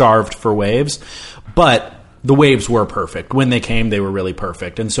starved for waves, but the waves were perfect. When they came, they were really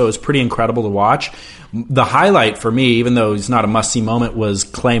perfect, and so it was pretty incredible to watch. The highlight for me, even though he's not a must-see moment, was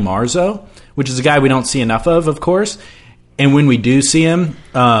Clay Marzo, which is a guy we don't see enough of course. And when we do see him,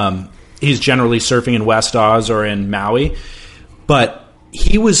 he's generally surfing in West Oz or in Maui. But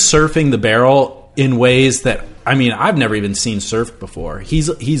he was surfing the barrel in ways that, I've never even seen surfed before. He's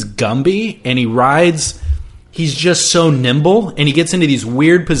Gumby, and he rides. He's just so nimble, and he gets into these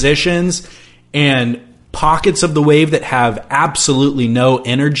weird positions and pockets of the wave that have absolutely no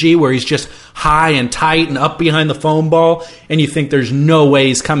energy, where he's just high and tight and up behind the foam ball, and you think there's no way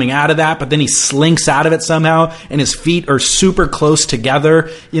he's coming out of that, but then he slinks out of it somehow, and his feet are super close together.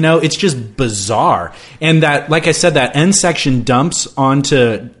 It's just bizarre. And that, like I said, that end section dumps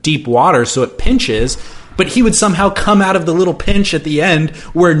onto deep water, so it pinches, but he would somehow come out of the little pinch at the end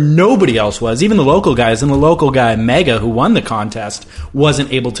where nobody else was. Even the local guys, and the local guy, Mega, who won the contest,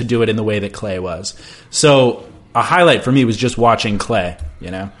 wasn't able to do it in the way that Clay was. So a highlight for me was just watching Clay,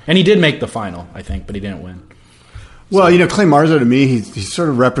 And he did make the final, I think, but he didn't win. Well, Clay Marzo, to me, he sort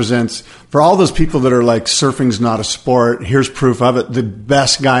of represents, for all those people that are surfing's not a sport, here's proof of it. The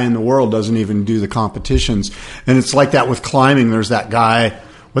best guy in the world doesn't even do the competitions. And it's like that with climbing. There's that guy...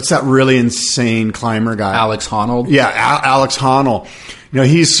 What's that really insane climber guy? Alex Honnold. Yeah, Alex Honnold.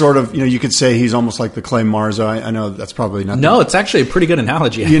 He's sort of, you could say he's almost like the Clay Marzo. I know that's probably not. No, it's actually a pretty good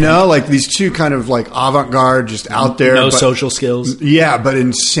analogy. These two kind of avant-garde, just out there. No social skills. Yeah, but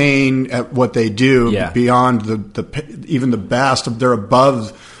insane at what they do. Yeah. Beyond even the best. They're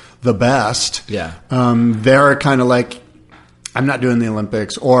above the best. Yeah. They're kind of I'm not doing the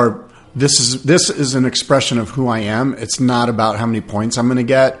Olympics, or this is an expression of who I am. It's not about how many points I'm going to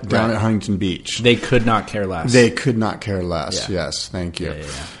get down at Huntington Beach. They could not care less. They could not care less. Yeah. Yes, thank you. Yeah.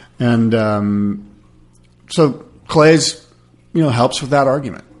 And so Clay's, helps with that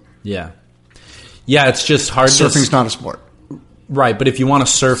argument. Yeah. Yeah, it's just hard. Surfing's not a sport. Right, but if you want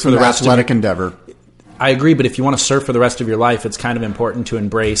to surf for the rest of athletic endeavor. I agree, but if you want to surf for the rest of your life, it's kind of important to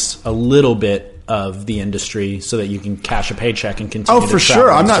embrace a little bit of the industry so that you can cash a paycheck and continue to for travel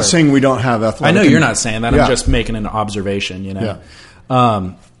sure. I'm and not surf. saying we don't have athletic. I know you're not saying that. Yeah. I'm just making an observation,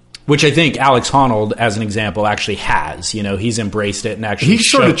 Yeah. Which I think Alex Honnold, as an example, actually has. He's embraced it and actually... He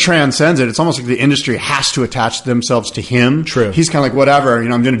sort of transcends it. It's almost like the industry has to attach themselves to him. True. He's kind of whatever, I'm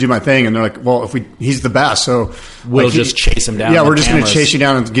going to do my thing. And they're like, well, he's the best, so... We'll just chase him down. Yeah, we're just going to chase you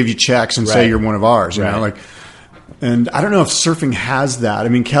down and give you checks and say you're one of ours, you right. know? And I don't know if surfing has that.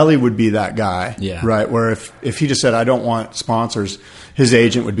 Kelly would be that guy, right? Where if he just said, I don't want sponsors, his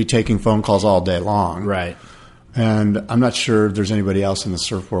agent would be taking phone calls all day long. Right. And I'm not sure if there's anybody else in the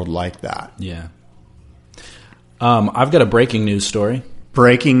surf world like that. Yeah. I've got a breaking news story.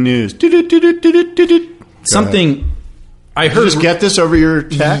 Breaking news. Something I heard. Did you just get this over your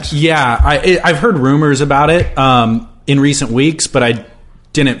text? Yeah, I've heard rumors about it in recent weeks, but I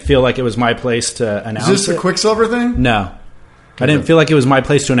didn't feel like it was my place to announce it. Is this the Quicksilver thing? No. I didn't feel like it was my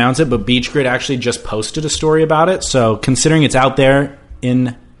place to announce it, but Beach Grit actually just posted a story about it. So considering it's out there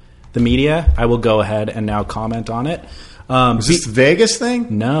in the media, I will go ahead and now comment on it. Is this the Vegas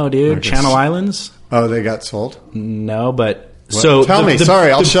thing? No, dude. Channel Islands? Oh, they got sold? No, but... What? So tell me.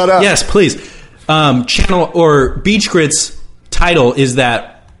 Sorry, I'll shut up. Yes, please. Channel or Beach Grit's title is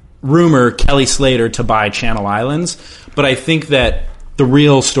that rumor Kelly Slater to buy Channel Islands, but I think that the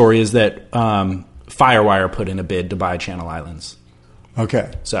real story is that Firewire put in a bid to buy Channel Islands.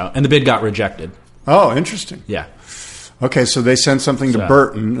 Okay. So, and the bid got rejected. Oh, interesting. Yeah. Okay, so they sent something to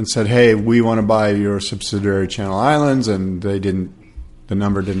Burton and said, "Hey, we want to buy your subsidiary Channel Islands," and they didn't. The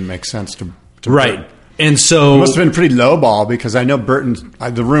number didn't make sense to right. Burton. And so It must have been pretty lowball because I know Burton.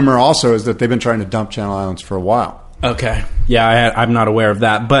 The rumor also is that they've been trying to dump Channel Islands for a while. okay, yeah, I'm not aware of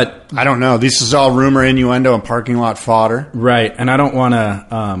that, but I don't know. This is all rumor, innuendo, and parking lot fodder. right, and I don't want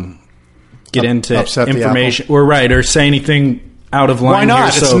to get into upset the information or say anything out of line. Why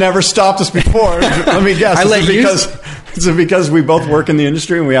not? Here, It's so never stopped us before. Let me guess. Is it because we both work in the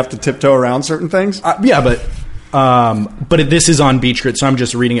industry and we have to tiptoe around certain things? yeah, but this is on Beach Grit, so I'm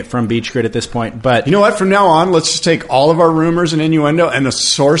just reading it from Beach Grit at this point. But You know what? From now on, let's just take all of our rumors and innuendo and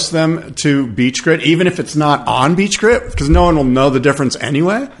source them to Beach Grit, even if it's not on Beach Grit, because no one will know the difference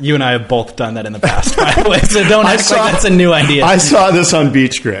anyway. you and I have both done that in the past, by the way, so don't act like that's a new idea. I saw this on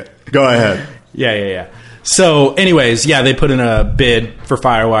Beach Grit. Go ahead. Yeah. So, anyways, yeah, they put in a bid for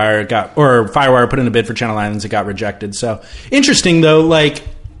Firewire, Firewire put in a bid for Channel Islands, it got rejected. So, interesting though,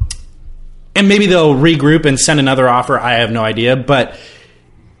 and maybe they'll regroup and send another offer. I have no idea, but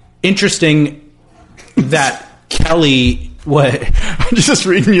interesting that Kelly. What? I'm just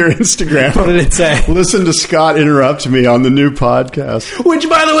reading your Instagram. What did it say? Listen to Scott interrupt me on the new podcast. Which,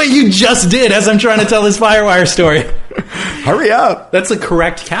 by the way, you just did as I'm trying to tell this Firewire story. Hurry up. That's the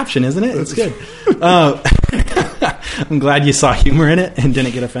correct caption, isn't it? It's good. I'm glad you saw humor in it and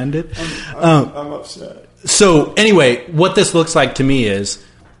didn't get offended. I'm upset. So, anyway, what this looks like to me is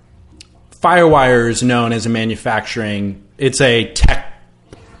Firewire is known as it's a tech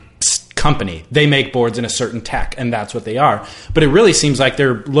company. They make boards in a certain tech, and that's what they are. But it really seems like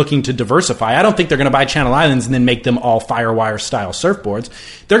they're looking to diversify. I don't think they're going to buy Channel Islands and then make them all Firewire-style surfboards.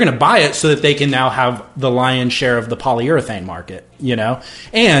 They're going to buy it so that they can now have the lion's share of the polyurethane market,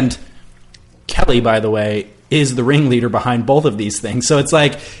 And Kelly, by the way, is the ringleader behind both of these things. So it's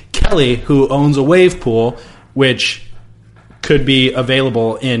like Kelly, who owns a wave pool, which could be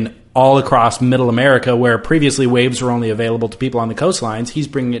available in all across Middle America, where previously waves were only available to people on the coastlines. He's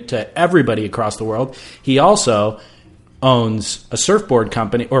bringing it to everybody across the world. He also owns a surfboard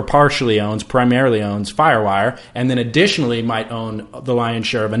company, or primarily owns Firewire, and then additionally might own the lion's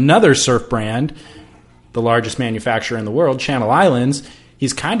share of another surf brand, the largest manufacturer in the world, Channel Islands.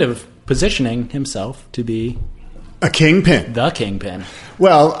 He's kind of positioning himself to be a kingpin. The kingpin.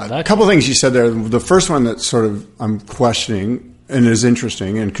 Well, a couple of things you said there. The first one that sort of I'm questioning and is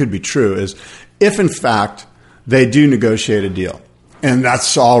interesting and could be true is if, in fact, they do negotiate a deal, and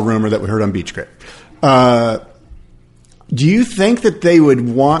that's all rumor that we heard on Beach Grit, do you think that they would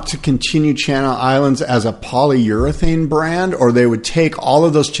want to continue Channel Islands as a polyurethane brand, or they would take all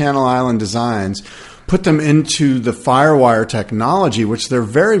of those Channel Island designs, put them into the Firewire technology, which they're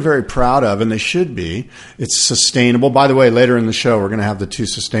very, very proud of, and they should be. It's sustainable. By the way, later in the show, we're going to have the two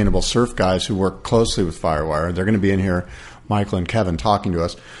sustainable surf guys who work closely with Firewire. They're going to be in here, Michael and Kevin, talking to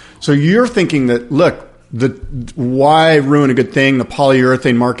us. So you're thinking that, look, why ruin a good thing? The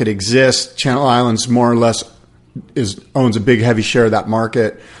polyurethane market exists. Channel Islands more or less owns a big, heavy share of that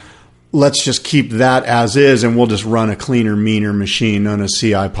market. Let's just keep that as is, and we'll just run a cleaner, meaner machine known as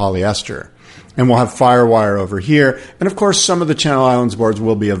CI polyester. And we'll have Firewire over here. And, of course, some of the Channel Islands boards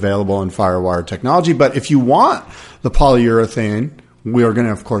will be available in Firewire technology. But if you want the polyurethane, we are going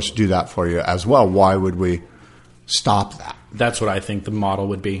to, of course, do that for you as well. Why would we stop that? That's what I think the model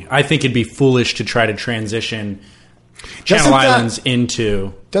would be. I think it'd be foolish to try to transition Channel Islands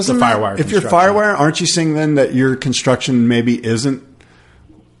into the Firewire. If you're Firewire, aren't you saying then that your construction maybe isn't,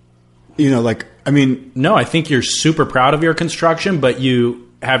 No, I think you're super proud of your construction, but you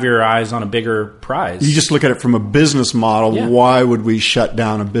have your eyes on a bigger prize. You just look at it from a business model. Yeah. Why would we shut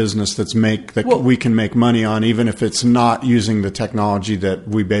down a business we can make money on, even if it's not using the technology that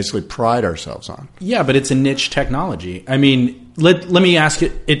we basically pride ourselves on? Yeah, but it's a niche technology. I mean, let me ask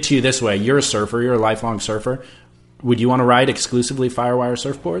it to you this way. You're a surfer. You're a lifelong surfer. would you want to ride exclusively Firewire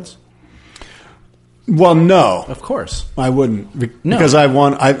surfboards? Well, no. Of course. I wouldn't. No. Because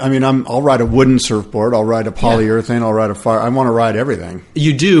I'll ride a wooden surfboard, I'll ride a polyurethane, I'll ride a fire. I want to ride everything.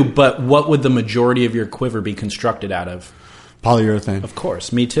 You do, but what would the majority of your quiver be constructed out of? Polyurethane. Of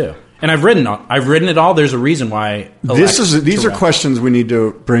course, me too. And I've ridden it all. There's a reason why. These are questions we need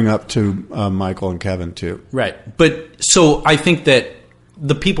to bring up to Michael and Kevin too. Right. But so I think that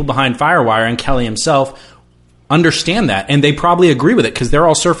the people behind Firewire and Kelly himself understand that, and they probably agree with it because they're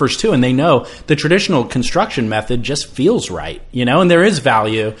all surfers too, and they know the traditional construction method just feels right, and there is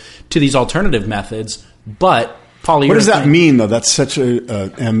value to these alternative methods, but polyurethane. What does that mean, though? That's such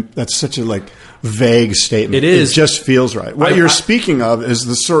a like vague statement. It is. It just feels right. What you're speaking of is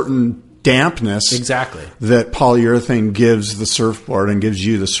the certain dampness exactly that polyurethane gives the surfboard and gives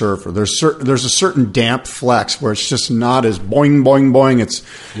you the surfer. There's a certain damp flex where it's just not as boing boing boing.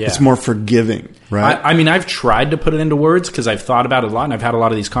 It's more forgiving, right? I've tried to put it into words because I've thought about it a lot, and I've had a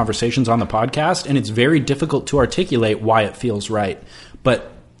lot of these conversations on the podcast, and it's very difficult to articulate why it feels right,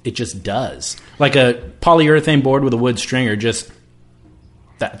 but it just does. Like a polyurethane board with a wood stringer,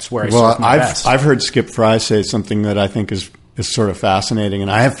 that's where I surf my best. I've heard Skip Fry say something that I think is sort of fascinating,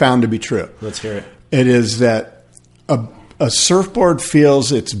 and I have found to be true. Let's hear it. It is that a surfboard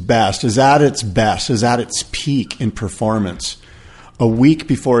feels its best, is at its peak in performance a week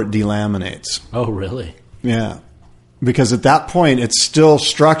before it delaminates. Oh, really? Yeah. Because at that point, it's still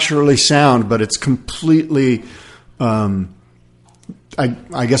structurally sound, but it's completely, I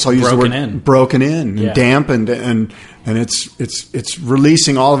guess I'll use the word broken in and dampened, and it's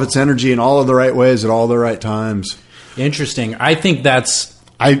releasing all of its energy in all of the right ways at all the right times. Interesting. I think that's...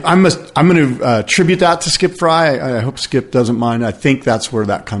 I'm going to attribute that to Skip Fry. I hope Skip doesn't mind. I think that's where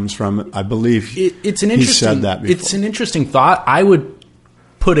that comes from. I believe he said that before. It's an interesting thought. I would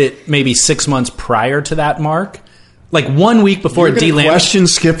put it maybe 6 months prior to that mark. Like 1 week before it delaminates. Question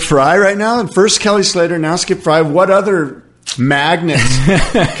Skip Fry right now? First Kelly Slater, now Skip Fry. What other magnets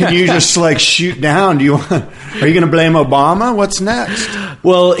can you just like shoot down? Are you going to blame Obama? What's next?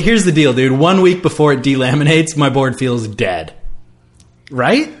 Well, here's the deal, dude. 1 week before it delaminates, my board feels dead.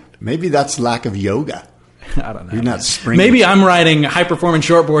 Right? Maybe that's lack of yoga. I don't know. You're not springing. Maybe I'm riding high-performance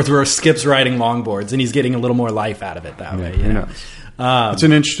shortboards where Skip's riding longboards, and he's getting a little more life out of it that way. You know? It's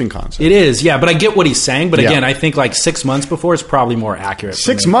an interesting concept. It is, yeah. But I get what he's saying. But again, I think like 6 months before is probably more accurate.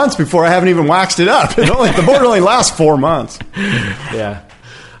 6 months before I haven't even waxed it up. The board only lasts 4 months. Yeah.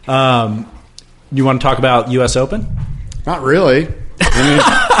 You want to talk about U.S. Open? Not really.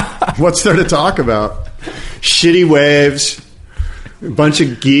 I mean, what's there to talk about? Shitty waves. A bunch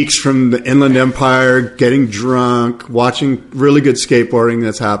of geeks from the Inland Empire getting drunk, watching really good skateboarding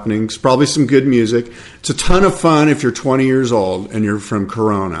that's happening. It's probably some good music. It's a ton of fun if you're 20 years old and you're from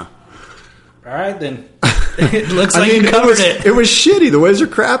Corona. All right, then. It looks like you covered it. It was shitty. The waves are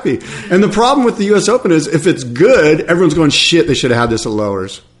crappy. And the problem with the U.S. Open is if it's good, everyone's going, shit, they should have had this at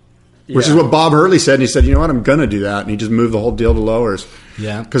Lowers. Yeah. Which is what Bob Hurley said. And he said, you know what, I'm going to do that. And he just moved the whole deal to Lowers.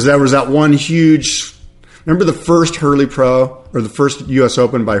 Yeah. Because there was that one huge... Remember the first Hurley Pro, or the first U.S.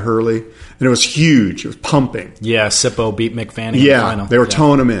 Open by Hurley? And it was huge. It was pumping. Yeah, Sippo beat McFanning in the final. They were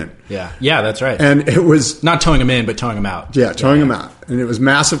towing him in. Yeah, that's right. And it was... Not towing him in, but towing him out. Yeah, towing him out. And it was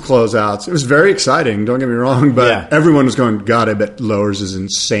massive closeouts. It was very exciting, don't get me wrong, but everyone was going, God, I bet Lowers is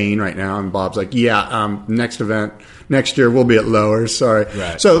insane right now. And Bob's like, next event, next year we'll be at Lowers, sorry.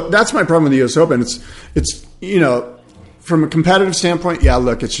 Right. So that's my problem with the U.S. Open. It's from a competitive standpoint,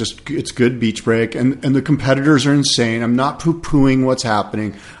 look, it's good beach break, and the competitors are insane. I'm not poo-pooing what's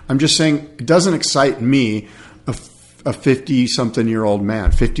happening. I'm just saying it doesn't excite me, a 50-something-year-old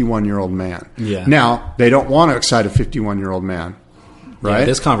man, 51-year-old man. Yeah. Now, they don't want to excite a 51-year-old man, right? Yeah,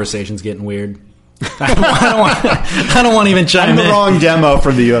 this conversation's getting weird. I don't want to even chime in. I'm the wrong demo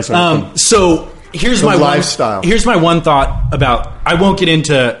for the U.S. Open. So... Here's my lifestyle. Here's my one thought about. I won't get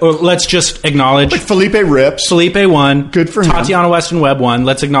into. Or let's just acknowledge. But Felipe rips. Felipe won. Good for him. Tatiana Weston Webb won.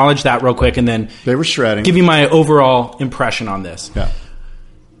 Let's acknowledge that real quick, and then they were shredding. Give you my overall impression on this. Yeah.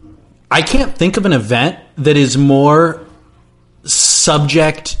 I can't think of an event that is more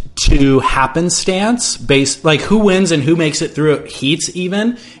subject to happenstance based, like who wins and who makes it through heats.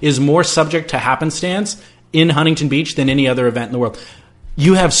 Even is more subject to happenstance in Huntington Beach than any other event in the world.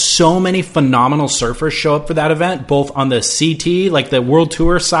 You have so many phenomenal surfers show up for that event, both on the CT, like the World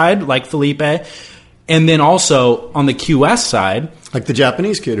Tour side, like Felipe, and then also on the QS side. Like the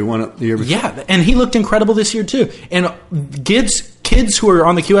Japanese kid who won it the year before. Yeah, and he looked incredible this year too. And kids who are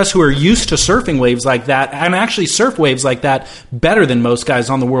on the QS who are used to surfing waves like that, and actually surf waves like that better than most guys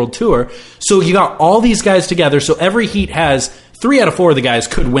on the World Tour. So you got all these guys together, so every heat has 3 out of 4 of the guys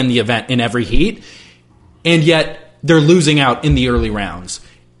could win the event in every heat. And yet...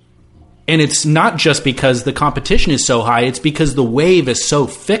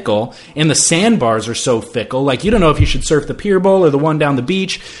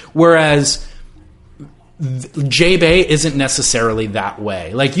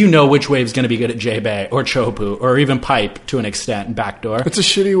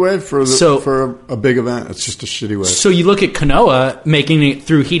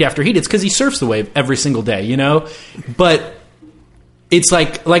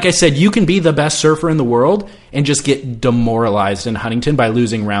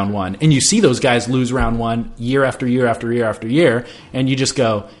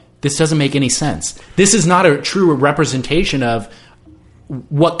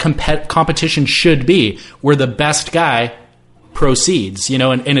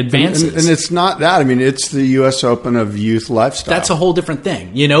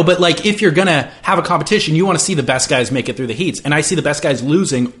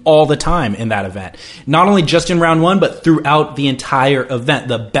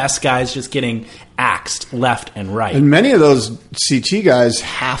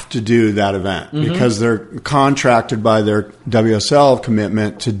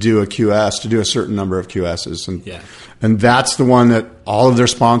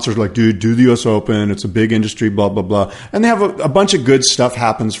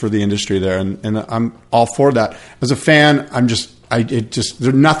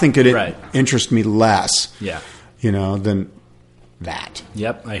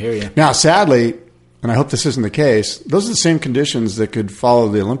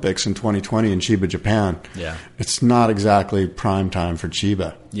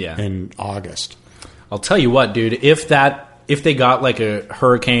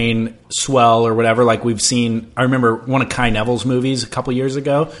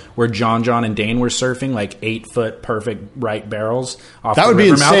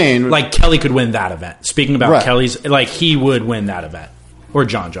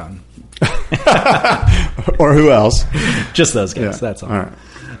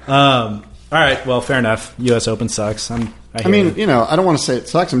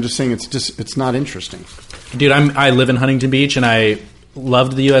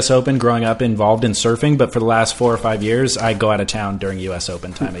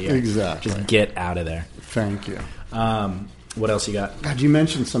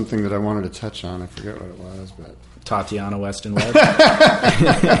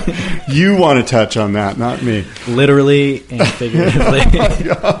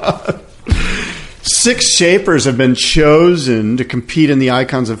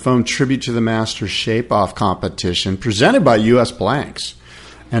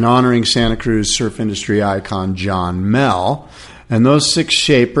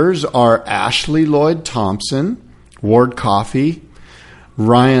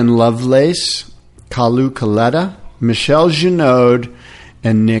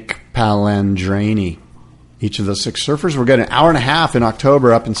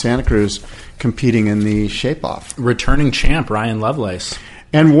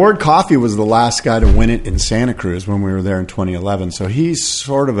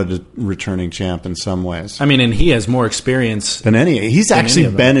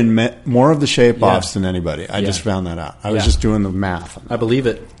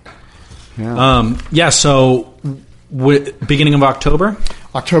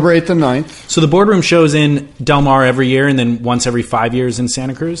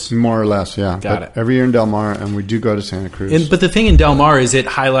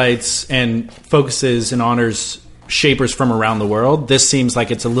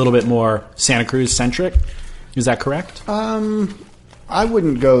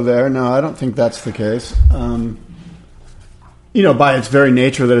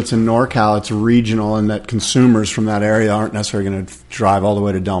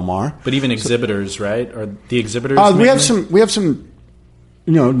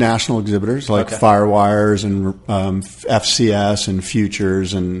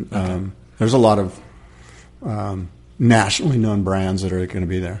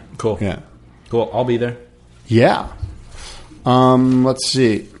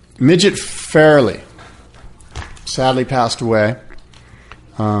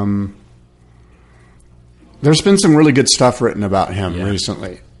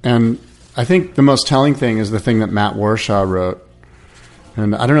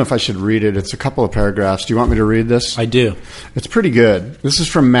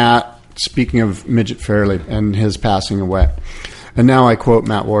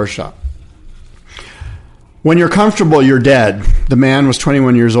 When you're comfortable, you're dead. The man was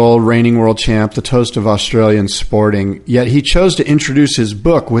 21 years old, reigning world champ, the toast of Australian sporting, yet he chose to introduce his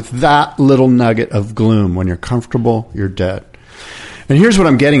book with that little nugget of gloom. When you're comfortable, you're dead. And here's what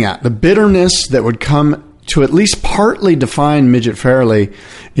I'm getting at. The bitterness that would come to at least partly define Midget Fairley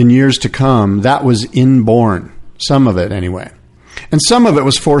in years to come, that was inborn. Some of it, anyway. And some of it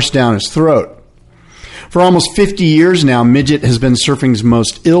was forced down his throat. For almost 50 years now, Midget has been surfing's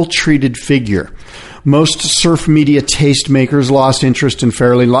most ill-treated figure. Most surf media tastemakers lost interest in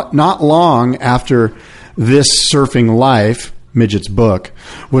Fairley not long after This Surfing Life, Midget's book,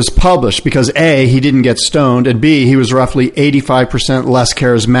 was published because A, he didn't get stoned, and B, he was roughly 85% less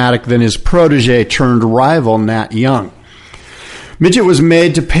charismatic than his protege turned rival, Nat Young. Midget was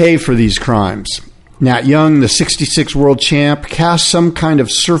made to pay for these crimes. Nat Young, the 66 world champ, cast some kind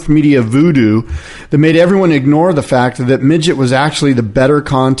of surf media voodoo that made everyone ignore the fact that Midget was actually the better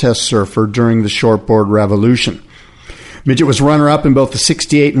contest surfer during the shortboard revolution. Midget was runner-up in both the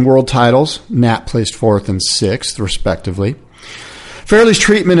 68 and world titles. Nat placed 4th and 6th, respectively. Fairley's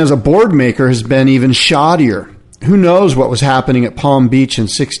treatment as a board maker has been even shoddier. Who knows what was happening at Palm Beach in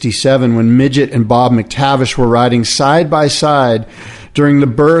 67 when Midget and Bob McTavish were riding side by side during the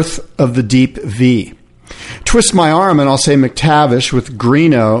birth of the Deep V. Twist my arm and I'll say McTavish, with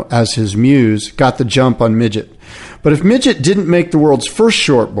Greeno as his muse, got the jump on Midget. But if Midget didn't make the world's first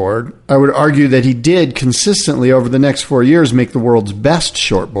shortboard, I would argue that he did consistently over the next 4 years make the world's best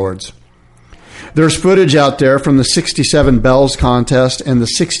shortboards. There's footage out there from the 67 Bells contest and the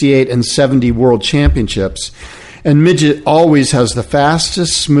 68 and 70 World Championships, and Midget always has the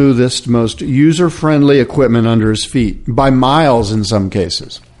fastest, smoothest, most user-friendly equipment under his feet, by miles in some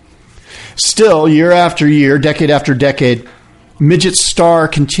cases. Still, year after year, decade after decade, Midget's star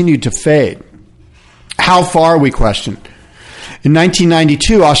continued to fade. How far, we question. In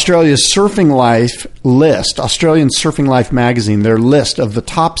 1992, Australia's Surfing Life list, Australian Surfing Life magazine, their list of the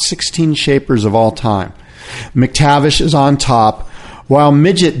top 16 shapers of all time. McTavish is on top, while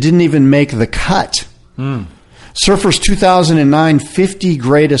Midget didn't even make the cut. Surfer's 2009 50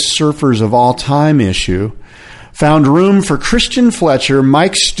 Greatest Surfers of All Time issue found room for Christian Fletcher,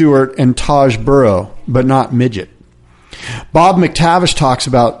 Mike Stewart, and Taj Burrow, but not Midget. Bob McTavish talks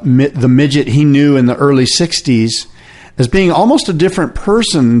about the Midget he knew in the early 60s as being almost a different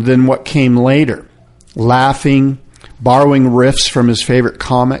person than what came later. Laughing, borrowing riffs from his favorite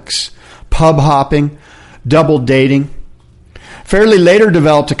comics, pub hopping, double dating. Fairley later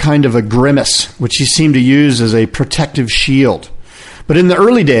developed a kind of a grimace, which he seemed to use as a protective shield. But in the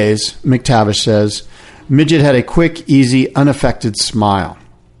early days, McTavish says, Midget had a quick, easy, unaffected smile.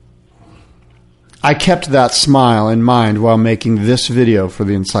 I kept that smile in mind while making this video for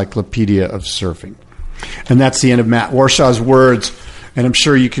the Encyclopedia of Surfing. And that's the end of Matt Warshaw's words. And I'm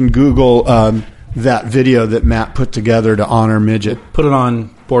sure you can Google that video that Matt put together to honor Midget. Put it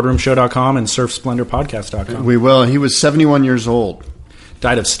on boardroomshow.com and surfsplendorpodcast.com. We will. He was 71 years old.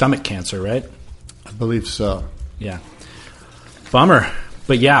 Died of stomach cancer, right? I believe so. Yeah. Bummer.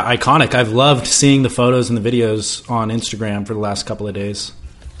 But yeah, iconic. I've loved seeing the photos and the videos on Instagram for the last couple of days.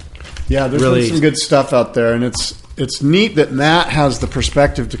 Yeah, there's really been some good stuff out there, and it's neat that Matt has the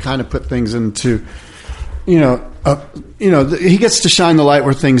perspective to kind of put things into, he gets to shine the light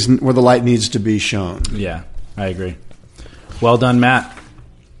where the light needs to be shown. Yeah, I agree. Well done, Matt.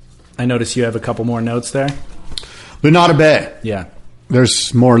 I notice you have a couple more notes there. Lunada Bay. Yeah.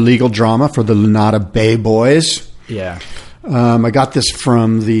 There's more legal drama for the Lunada Bay boys. Yeah. I got this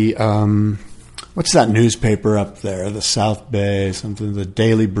from the, what's that newspaper up there? The South Bay, something, the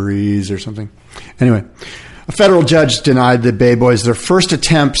Daily Breeze or something. Anyway, a federal judge denied the Bay boys their first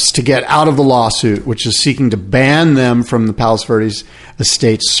attempts to get out of the lawsuit, which is seeking to ban them from the Palos Verdes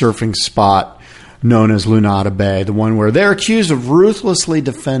estate surfing spot known as Lunada Bay, the one where they're accused of ruthlessly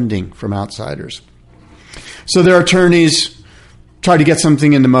defending from outsiders. So their attorneys tried to get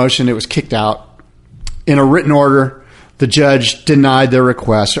something into motion. It was kicked out. In a written order, the judge denied their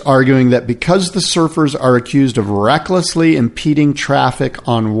request, arguing that because the surfers are accused of recklessly impeding traffic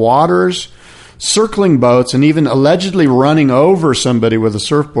on waters, circling boats, and even allegedly running over somebody with a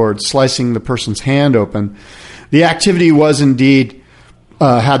surfboard, slicing the person's hand open, the activity was indeed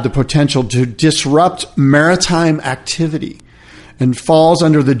had the potential to disrupt maritime activity and falls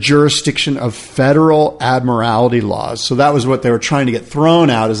under the jurisdiction of federal admiralty laws. So that was what they were trying to get thrown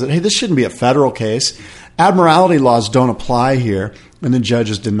out, is that, hey, this shouldn't be a federal case. Admiralty laws don't apply here. And the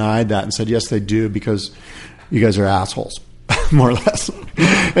judges denied that and said, yes, they do, because you guys are assholes, more or less.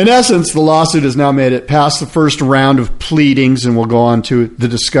 In essence, the lawsuit has now made it past the first round of pleadings and will go on to the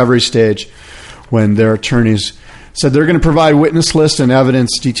discovery stage when their attorneys said they're going to provide witness list and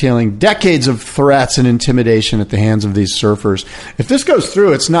evidence detailing decades of threats and intimidation at the hands of these surfers. If this goes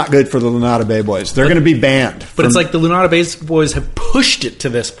through, it's not good for the Lunada Bay Boys. They're going to be banned. But it's like the Lunada Bay Boys have pushed it to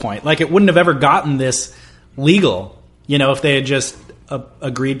this point. Like, it wouldn't have ever gotten this legal, if they had just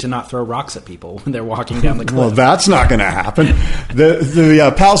agreed to not throw rocks at people when they're walking down the cliff. Well, that's not going to happen.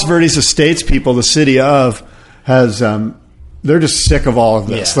 The Palos Verdes Estates people, the city of, has they're just sick of all of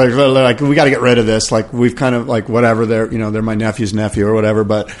this. Yeah. Like we got to get rid of this. Like, we've kind of like whatever. They're my nephew's nephew or whatever.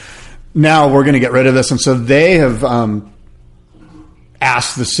 But now we're going to get rid of this, and so they have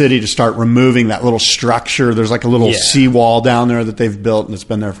asked the city to start removing that little structure. There's like a little seawall down there that they've built, and it's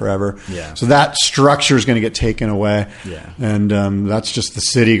been there forever. Yeah. So that structure is going to get taken away. Yeah. And that's just the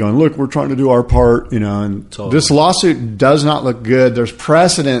city going, look, we're trying to do our part, and Totally. this lawsuit does not look good. There's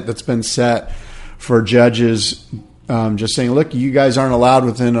precedent that's been set for judges just saying, look, you guys aren't allowed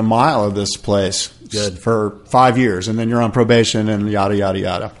within a mile of this place for 5 years, and then you're on probation and yada, yada,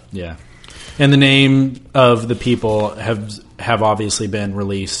 yada. Yeah. And the name of the people have obviously been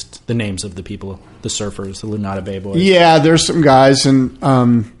released. The names of the people, the surfers, the Lunada Bay Boys. Yeah, there's some guys, and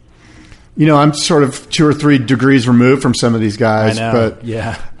I'm sort of 2 or 3 degrees removed from some of these guys. I know. But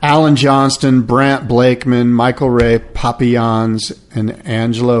Yeah. Alan Johnston, Brant Blakeman, Michael Ray Papillons, and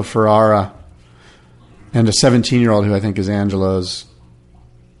Angelo Ferrara, and a 17-year-old who I think is Angelo's,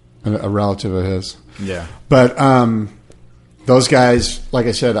 a relative of his. Yeah. But those guys, like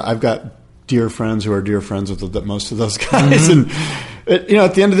I said, I've got dear friends who are dear friends with most of those guys. And, at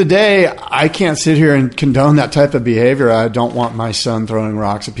the end of the day, I can't sit here and condone that type of behavior. I don't want my son throwing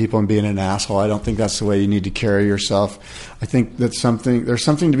rocks at people and being an asshole. I don't think that's the way you need to carry yourself. I think there's something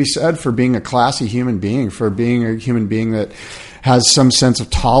to be said for being a classy human being, for being a human being that has some sense of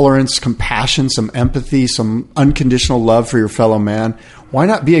tolerance, compassion, some empathy, some unconditional love for your fellow man. Why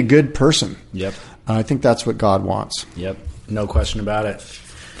not be a good person? Yep. I think that's what God wants. Yep. No question about it.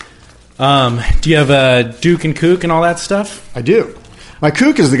 Do you have Duke and Kook and all that stuff? I do. My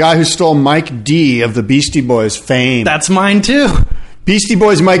kook is the guy who stole Mike D of the Beastie Boys fame. That's mine too. Beastie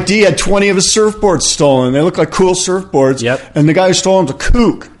Boys Mike D had 20 of his surfboards stolen. They look like cool surfboards. Yep. And the guy who stole them's a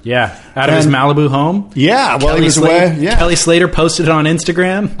kook. Yeah. Out of his Malibu home. Yeah, while he was away. Yeah. Kelly Slater posted it on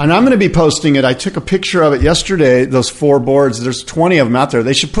Instagram. And I'm going to be posting it. I took a picture of it yesterday, those 4 boards. There's 20 of them out there.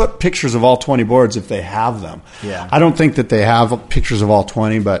 They should put pictures of all 20 boards if they have them. Yeah. I don't think that they have pictures of all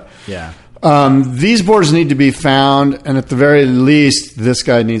 20, but Yeah. these boards need to be found, and at the very least, this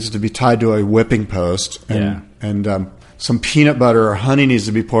guy needs to be tied to a whipping post. And some peanut butter or honey needs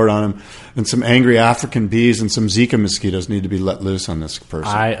to be poured on him, and some angry African bees and some Zika mosquitoes need to be let loose on this person.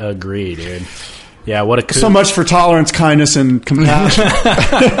 I agree, dude. Yeah, what a kook. So much for tolerance, kindness, and compassion.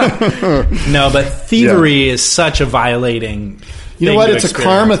 No, but thievery is such a vielating. You know what? It's a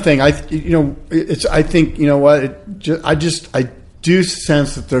karma thing. I think you know what? I do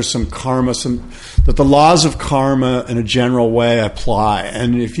sense that there's some karma, that the laws of karma in a general way apply.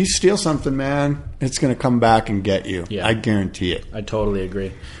 And if you steal something, man, it's going to come back and get you. Yeah. I guarantee it. I totally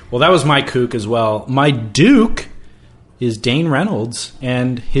agree. Well, that was my kook as well. My Duke is Dane Reynolds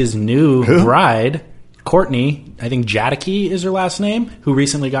and his new bride, Courtney, I think Jadeke is her last name, who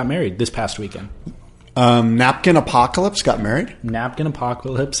recently got married this past weekend. Napkin Apocalypse got married. Napkin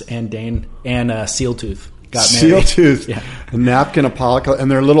Apocalypse and Dane and Sealtooth got married. Sealtooth. Yeah. Napkin Apocalypse. And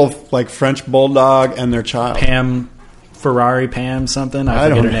their little like French bulldog and their child. Pam something. I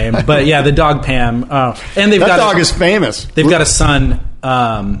don't forget her name. But yeah, the dog Pam. And That dog is famous. They've got a son,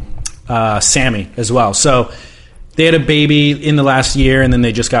 Sammy, as well. So they had a baby in the last year, and then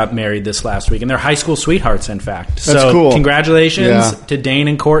they just got married this last week. And they're high school sweethearts, in fact. That's so cool. Congratulations to Dane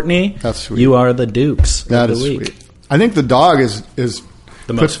and Courtney. That's sweet. You are the Dukes That of the is week. sweet. I think the dog is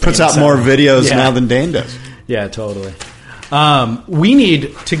The most puts famous out more ever. videos Yeah. now than Dane does. Yeah, totally. We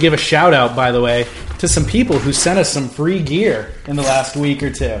need to give a shout out, by the way, to some people who sent us some free gear in the last week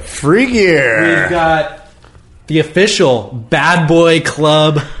or two. Free gear. We've got the official Bad Boy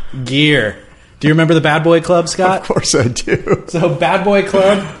Club gear. Do you remember the Bad Boy Club, Scott? Of course I do. So Bad Boy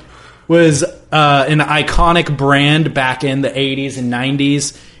Club was an iconic brand back in the 80s and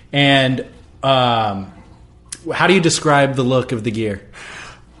 90s. And how do you describe the look of the gear?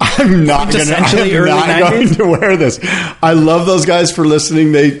 I'm not going to wear this. I love those guys for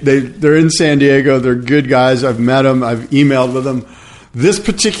listening. They're in San Diego. They're good guys. I've met them. I've emailed with them. This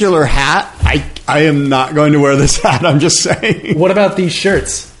particular hat, I am not going to wear this hat. I'm just saying. What about these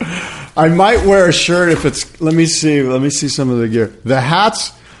shirts? I might wear a shirt if it's. Let me see some of the gear. The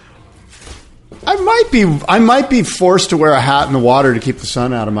hats. I might be forced to wear a hat in the water to keep the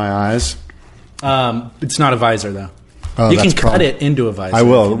sun out of my eyes. It's not a visor, though. Oh, you can that's cut cool. it into a visor. I if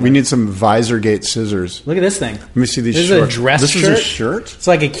will. you We like. need some VisorGate scissors. Look at this thing. Let me see these This shorts. is a dress This shirt. is a shirt? It's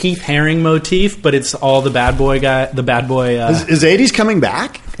like a Keith Haring motif, but it's all the bad boy guy. The bad boy. Is 80s coming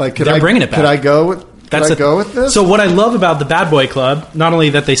back? Like, They're bringing it back. Could I go with this? So what I love about the Bad Boy Club, not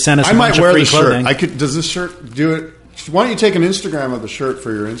only that they sent us I a might bunch of wear free the shirt. clothing. Does this shirt do it? Why don't you take an Instagram of the shirt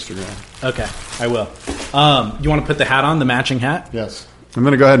for your Instagram? Okay, I will. You want to put the hat on, the matching hat? Yes. I'm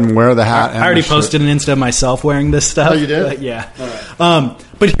going to go ahead and wear the hat. I already posted an Insta of myself wearing this stuff. Oh, you did? But yeah.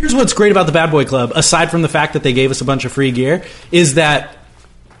 But here's what's great about the Bad Boy Club, aside from the fact that they gave us a bunch of free gear, is that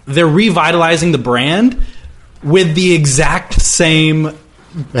they're revitalizing the brand with the exact same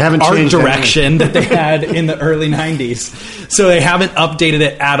They haven't art changed direction that they had in the early 90s. So they haven't updated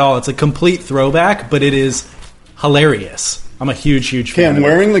it at all. It's a complete throwback, but it is hilarious. I'm a huge Okay, fan. I'm of it.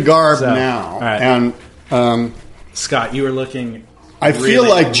 wearing the garb So, now, all right. and Scott, you were looking. I feel really,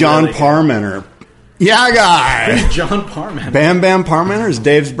 like John really good. Parmenter. Yeah, guy. John Parman. Bam Bam Parmenter is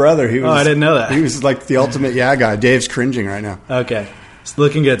Dave's brother. He was, I didn't know that. He was like the ultimate yeah guy. Dave's cringing right now. Okay. It's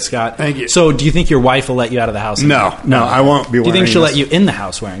looking good, Scott. Thank you. So, do you think your wife will let you out of the house? No, I won't be Do you wearing think she'll this. let you in the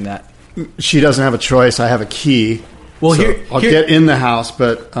house wearing that? She doesn't have a choice. I have a key. Well, So here- I'll here- get in the house,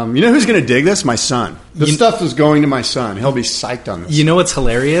 but you know who's going to dig this? My son. This stuff is going to my son. He'll be psyched on this. You know what's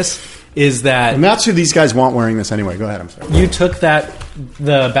hilarious is that And that's who these guys want wearing this anyway. Go ahead. I'm sorry. you took the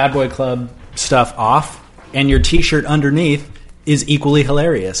Bad Boy Club stuff off, and your T-shirt underneath is equally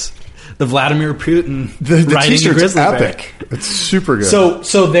hilarious. The Vladimir Putin The riding a T-shirt's grizzly bear. epic. It's super good.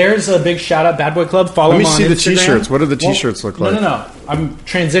 So there's a big shout out, Bad Boy Club. Follow Let me them on see the Instagram. T-shirts. What do the T-shirts look like? No. I'm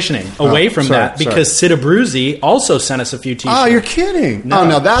transitioning away from sorry, that because Sid Abruzzi also sent us a few T-shirts. oh, you're kidding. No. Oh,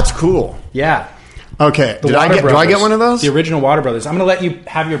 no, that's cool. Yeah. Okay. The do I Water get Brothers. one of those? The original Water Brothers. I'm going to let you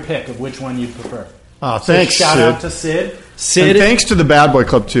have your pick of which one you'd prefer. Oh, So thanks, shout Sid. out to Sid. Sid, And thanks to the Bad Boy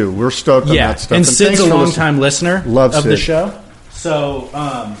Club, too. We're stoked on yeah, that stuff. and Sid's thanks a for longtime listener Love of the Sid. show. So,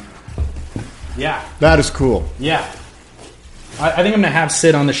 yeah, That is cool. yeah. I think I'm going to have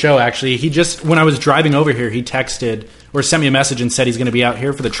Sid on the show, actually. He just, when I was driving over here, he texted or sent me a message and said he's going to be out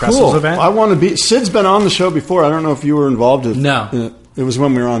here for the Trestles Cool. event. I want to be. Sid's been on the show before. I don't know if you were involved. No. It was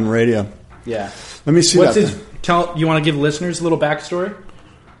when we were on the radio. Yeah. Let me see What's that his, thing. you want to give listeners a little backstory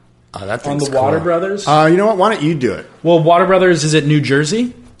Oh, that on the thing's Water cool. Brothers? You know what? Why don't you do it? Well, Water Brothers is at New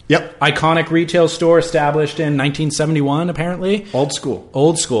Jersey. Yep. Iconic retail store established in 1971, apparently. Old school.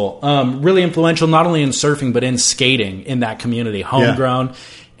 Old school. Really influential not only in surfing, but in skating in that community. Homegrown.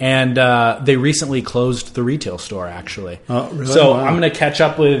 And they recently closed the retail store, actually. Oh, really? So Wow. I'm going to catch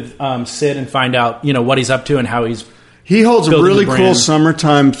up with Sid and find out what he's up to and how he's... He holds a Building really the cool brand.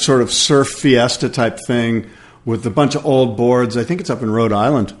 summertime sort of surf fiesta type thing with a bunch of old boards. I think it's up in Rhode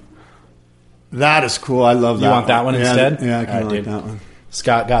Island. That is cool. I love that. You want that one Yeah, instead? Yeah, I All kind right, of like dude. that one.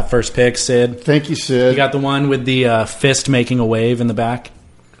 Scott got first pick, Sid. Thank you, Sid. You got the one with the fist making a wave in the back?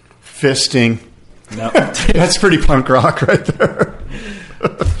 Fisting. No. That's pretty punk rock right there.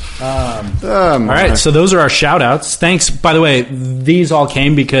 All right, so those are our shout outs. Thanks. By the way, these all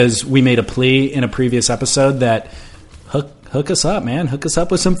came because we made a plea in a previous episode that hook us up, man. Hook us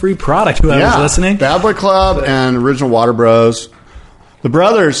up with some free product, whoever's listening. Bad Boy Club and Original Water Bros. The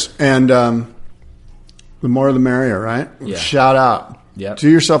brothers, and the more the merrier, right? Yeah. Shout out. Yep. Do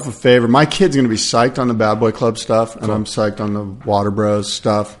yourself a favor. My kid's going to be psyched on the Bad Boy Club stuff, and I'm psyched on the Water Bros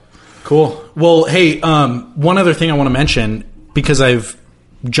stuff. Cool. Well, hey, one other thing I want to mention, because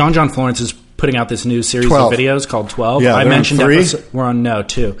John Florence is putting out this new series 12. of videos called 12. Yeah, I they're on mentioned 3? we're on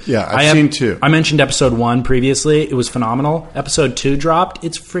 2. Yeah, I've seen 2. I mentioned episode 1 previously. It was phenomenal. Episode 2 dropped.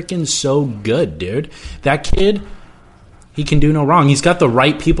 It's freaking so good, dude. That kid, he can do no wrong. He's got the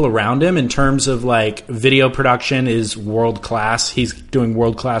right people around him in terms of like video production is world class. He's doing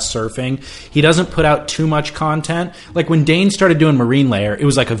world class surfing. He doesn't put out too much content. Like when Dane started doing Marine Layer, it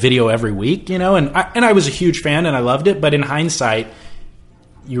was like a video every week, and I was a huge fan and I loved it, but in hindsight,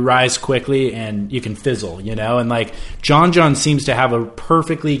 you rise quickly and you can fizzle, and like John seems to have a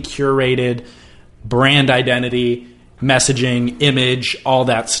perfectly curated brand identity, messaging, image, all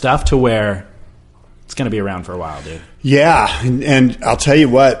that stuff to where it's going to be around for a while, dude. Yeah, and I'll tell you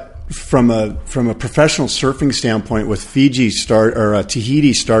what, from a professional surfing standpoint, with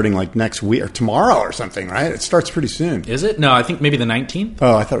Tahiti starting like next week or tomorrow or something, right? It starts pretty soon. Is it? No, I think maybe the 19th.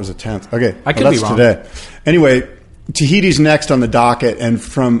 Oh, I thought it was the 10th. Okay, I could well, be that's wrong. today. Anyway, Tahiti's next on the docket, and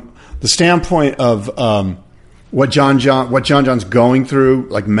from the standpoint of what John's going through,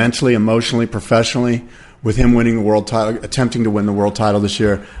 like mentally, emotionally, professionally, with him winning the world title, attempting to win the world title this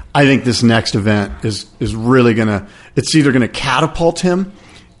year, I think this next event is really gonna. It's either gonna catapult him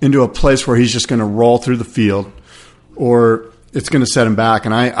into a place where he's just gonna roll through the field, or it's going to set him back.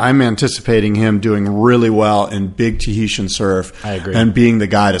 And I'm anticipating him doing really well in big Tahitian surf. I agree. And being the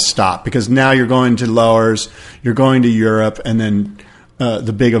guy to stop, because now you're going to lowers, you're going to Europe, and then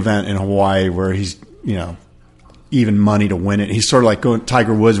the big event in Hawaii where he's, even money to win it. He's sort of like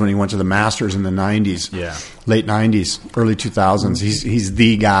Tiger Woods when he went to the Masters in the 90s. Yeah. Late 90s, early 2000s. He's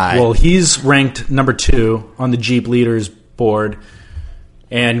the guy. Well, he's ranked number 2 on the Jeep Leaders board,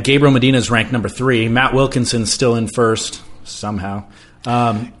 and Gabriel Medina's ranked number 3. Matt Wilkinson's still in first somehow.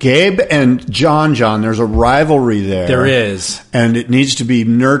 Gabe and John, there's a rivalry there. There is. And it needs to be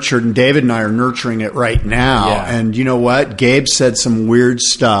nurtured, and David and I are nurturing it right now. Yeah. And you know what? Gabe said some weird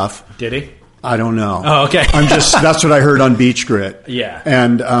stuff. Did he? I don't know. Oh, okay. That's what I heard on Beach Grit. Yeah.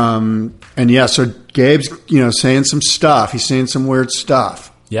 And yeah, so Gabe's, saying some stuff. He's saying some weird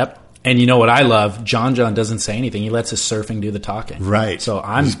stuff. Yep. And you know what I love? John doesn't say anything. He lets his surfing do the talking. Right. So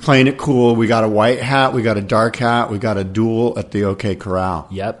he's playing it cool. We got a white hat. We got a dark hat. We got a duel at the OK Corral.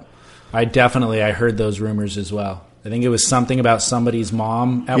 Yep. I heard those rumors as well. I think it was something about somebody's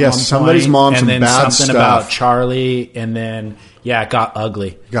mom at one point. Somebody's mom, and then bad something stuff. About Charlie, and then it got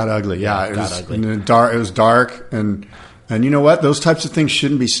ugly. Got ugly, yeah. It got ugly. It was dark, and you know what? Those types of things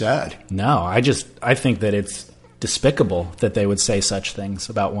shouldn't be said. No, I think that it's despicable that they would say such things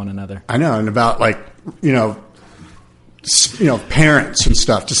about one another. I know, and about parents and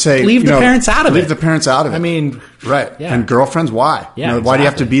stuff to say. Leave the parents out of it. Leave the parents out of it. I mean, right? Yeah. And girlfriends, why? Yeah, why do you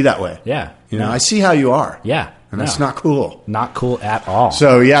have to exactly. be that way? Yeah, I see how you are. Yeah. And that's not cool. Not cool at all.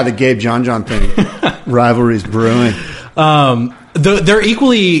 So, yeah, the Gabe John thing, rivalry's brewing. They're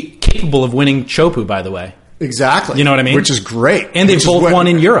equally capable of winning Chopu, by the way. Exactly. You know what I mean? Which is great. And they both won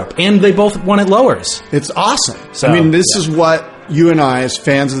in Europe. And they both won at Lowers. It's awesome. So, this is what you and I, as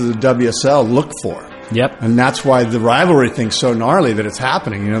fans of the WSL, look for. Yep. And that's why the rivalry thing's so gnarly that it's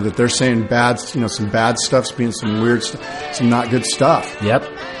happening. That they're saying some bad stuff's being some weird stuff, some not good stuff. Yep.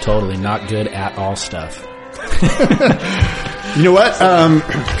 Totally not good at all stuff. You know what?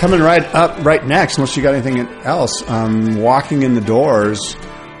 Coming right next, unless you got anything else, walking in the doors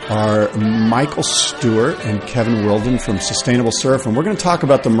are Michael Stewart and Kevin Wilden from Sustainable Surf. And we're going to talk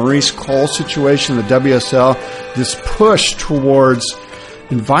about the Maurice Cole situation, the WSL, this push towards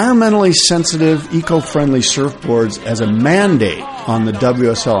environmentally sensitive, eco-friendly surfboards as a mandate on the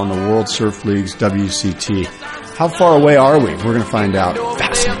WSL and the World Surf League's WCT. How far away are we? We're going to find out.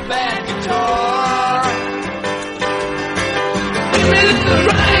 Fascinating.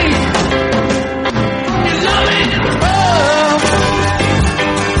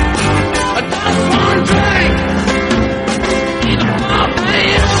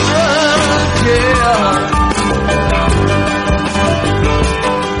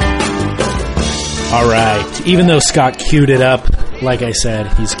 All right. Even though Scott queued it up, like I said,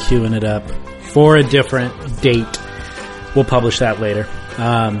 he's queuing it up for a different date. We'll publish that later.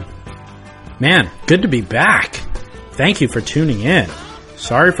 Man, good to be back. Thank you for tuning in.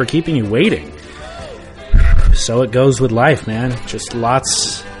 Sorry for keeping you waiting. So it goes with life, man. Just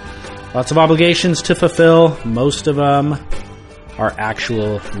lots of obligations to fulfill. Most of them are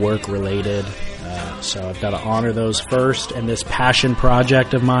actual work related. So I've got to honor those first. And this passion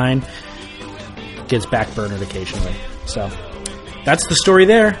project of mine gets backburnered occasionally. So that's the story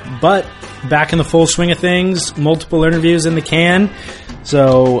there. But back in the full swing of things, multiple interviews in the can.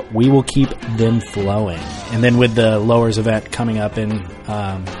 So we will keep them flowing. And then with the Lowers event coming up in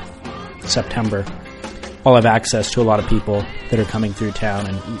September, I'll have access to a lot of people that are coming through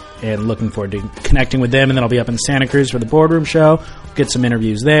town and looking forward to connecting with them. And then I'll be up in Santa Cruz for the boardroom show. Get some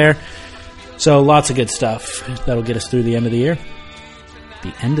interviews there. So lots of good stuff that'll get us through the end of the year.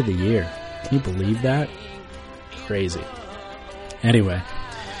 The end of the year. Can you believe that? Crazy. Anyway,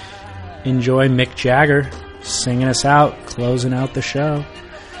 enjoy Mick Jagger singing us out, closing out the show.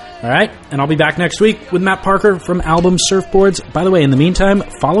 All right, and I'll be back next week with Matt Parker from Album Surfboards. By the way, in the meantime,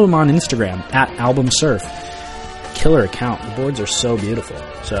 follow him on Instagram at Album Surf. Killer account. The boards are so beautiful.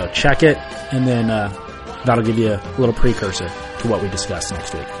 So check it, and then that'll give you a little precursor to what we discuss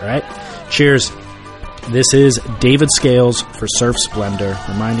next week. All right? Cheers. This is David Scales for Surf Splendor,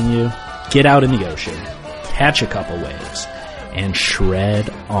 reminding you, get out in the ocean, catch a couple waves, and shred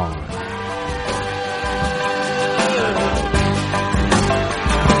on.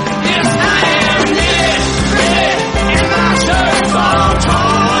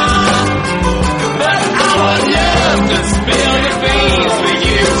 But I was young to spill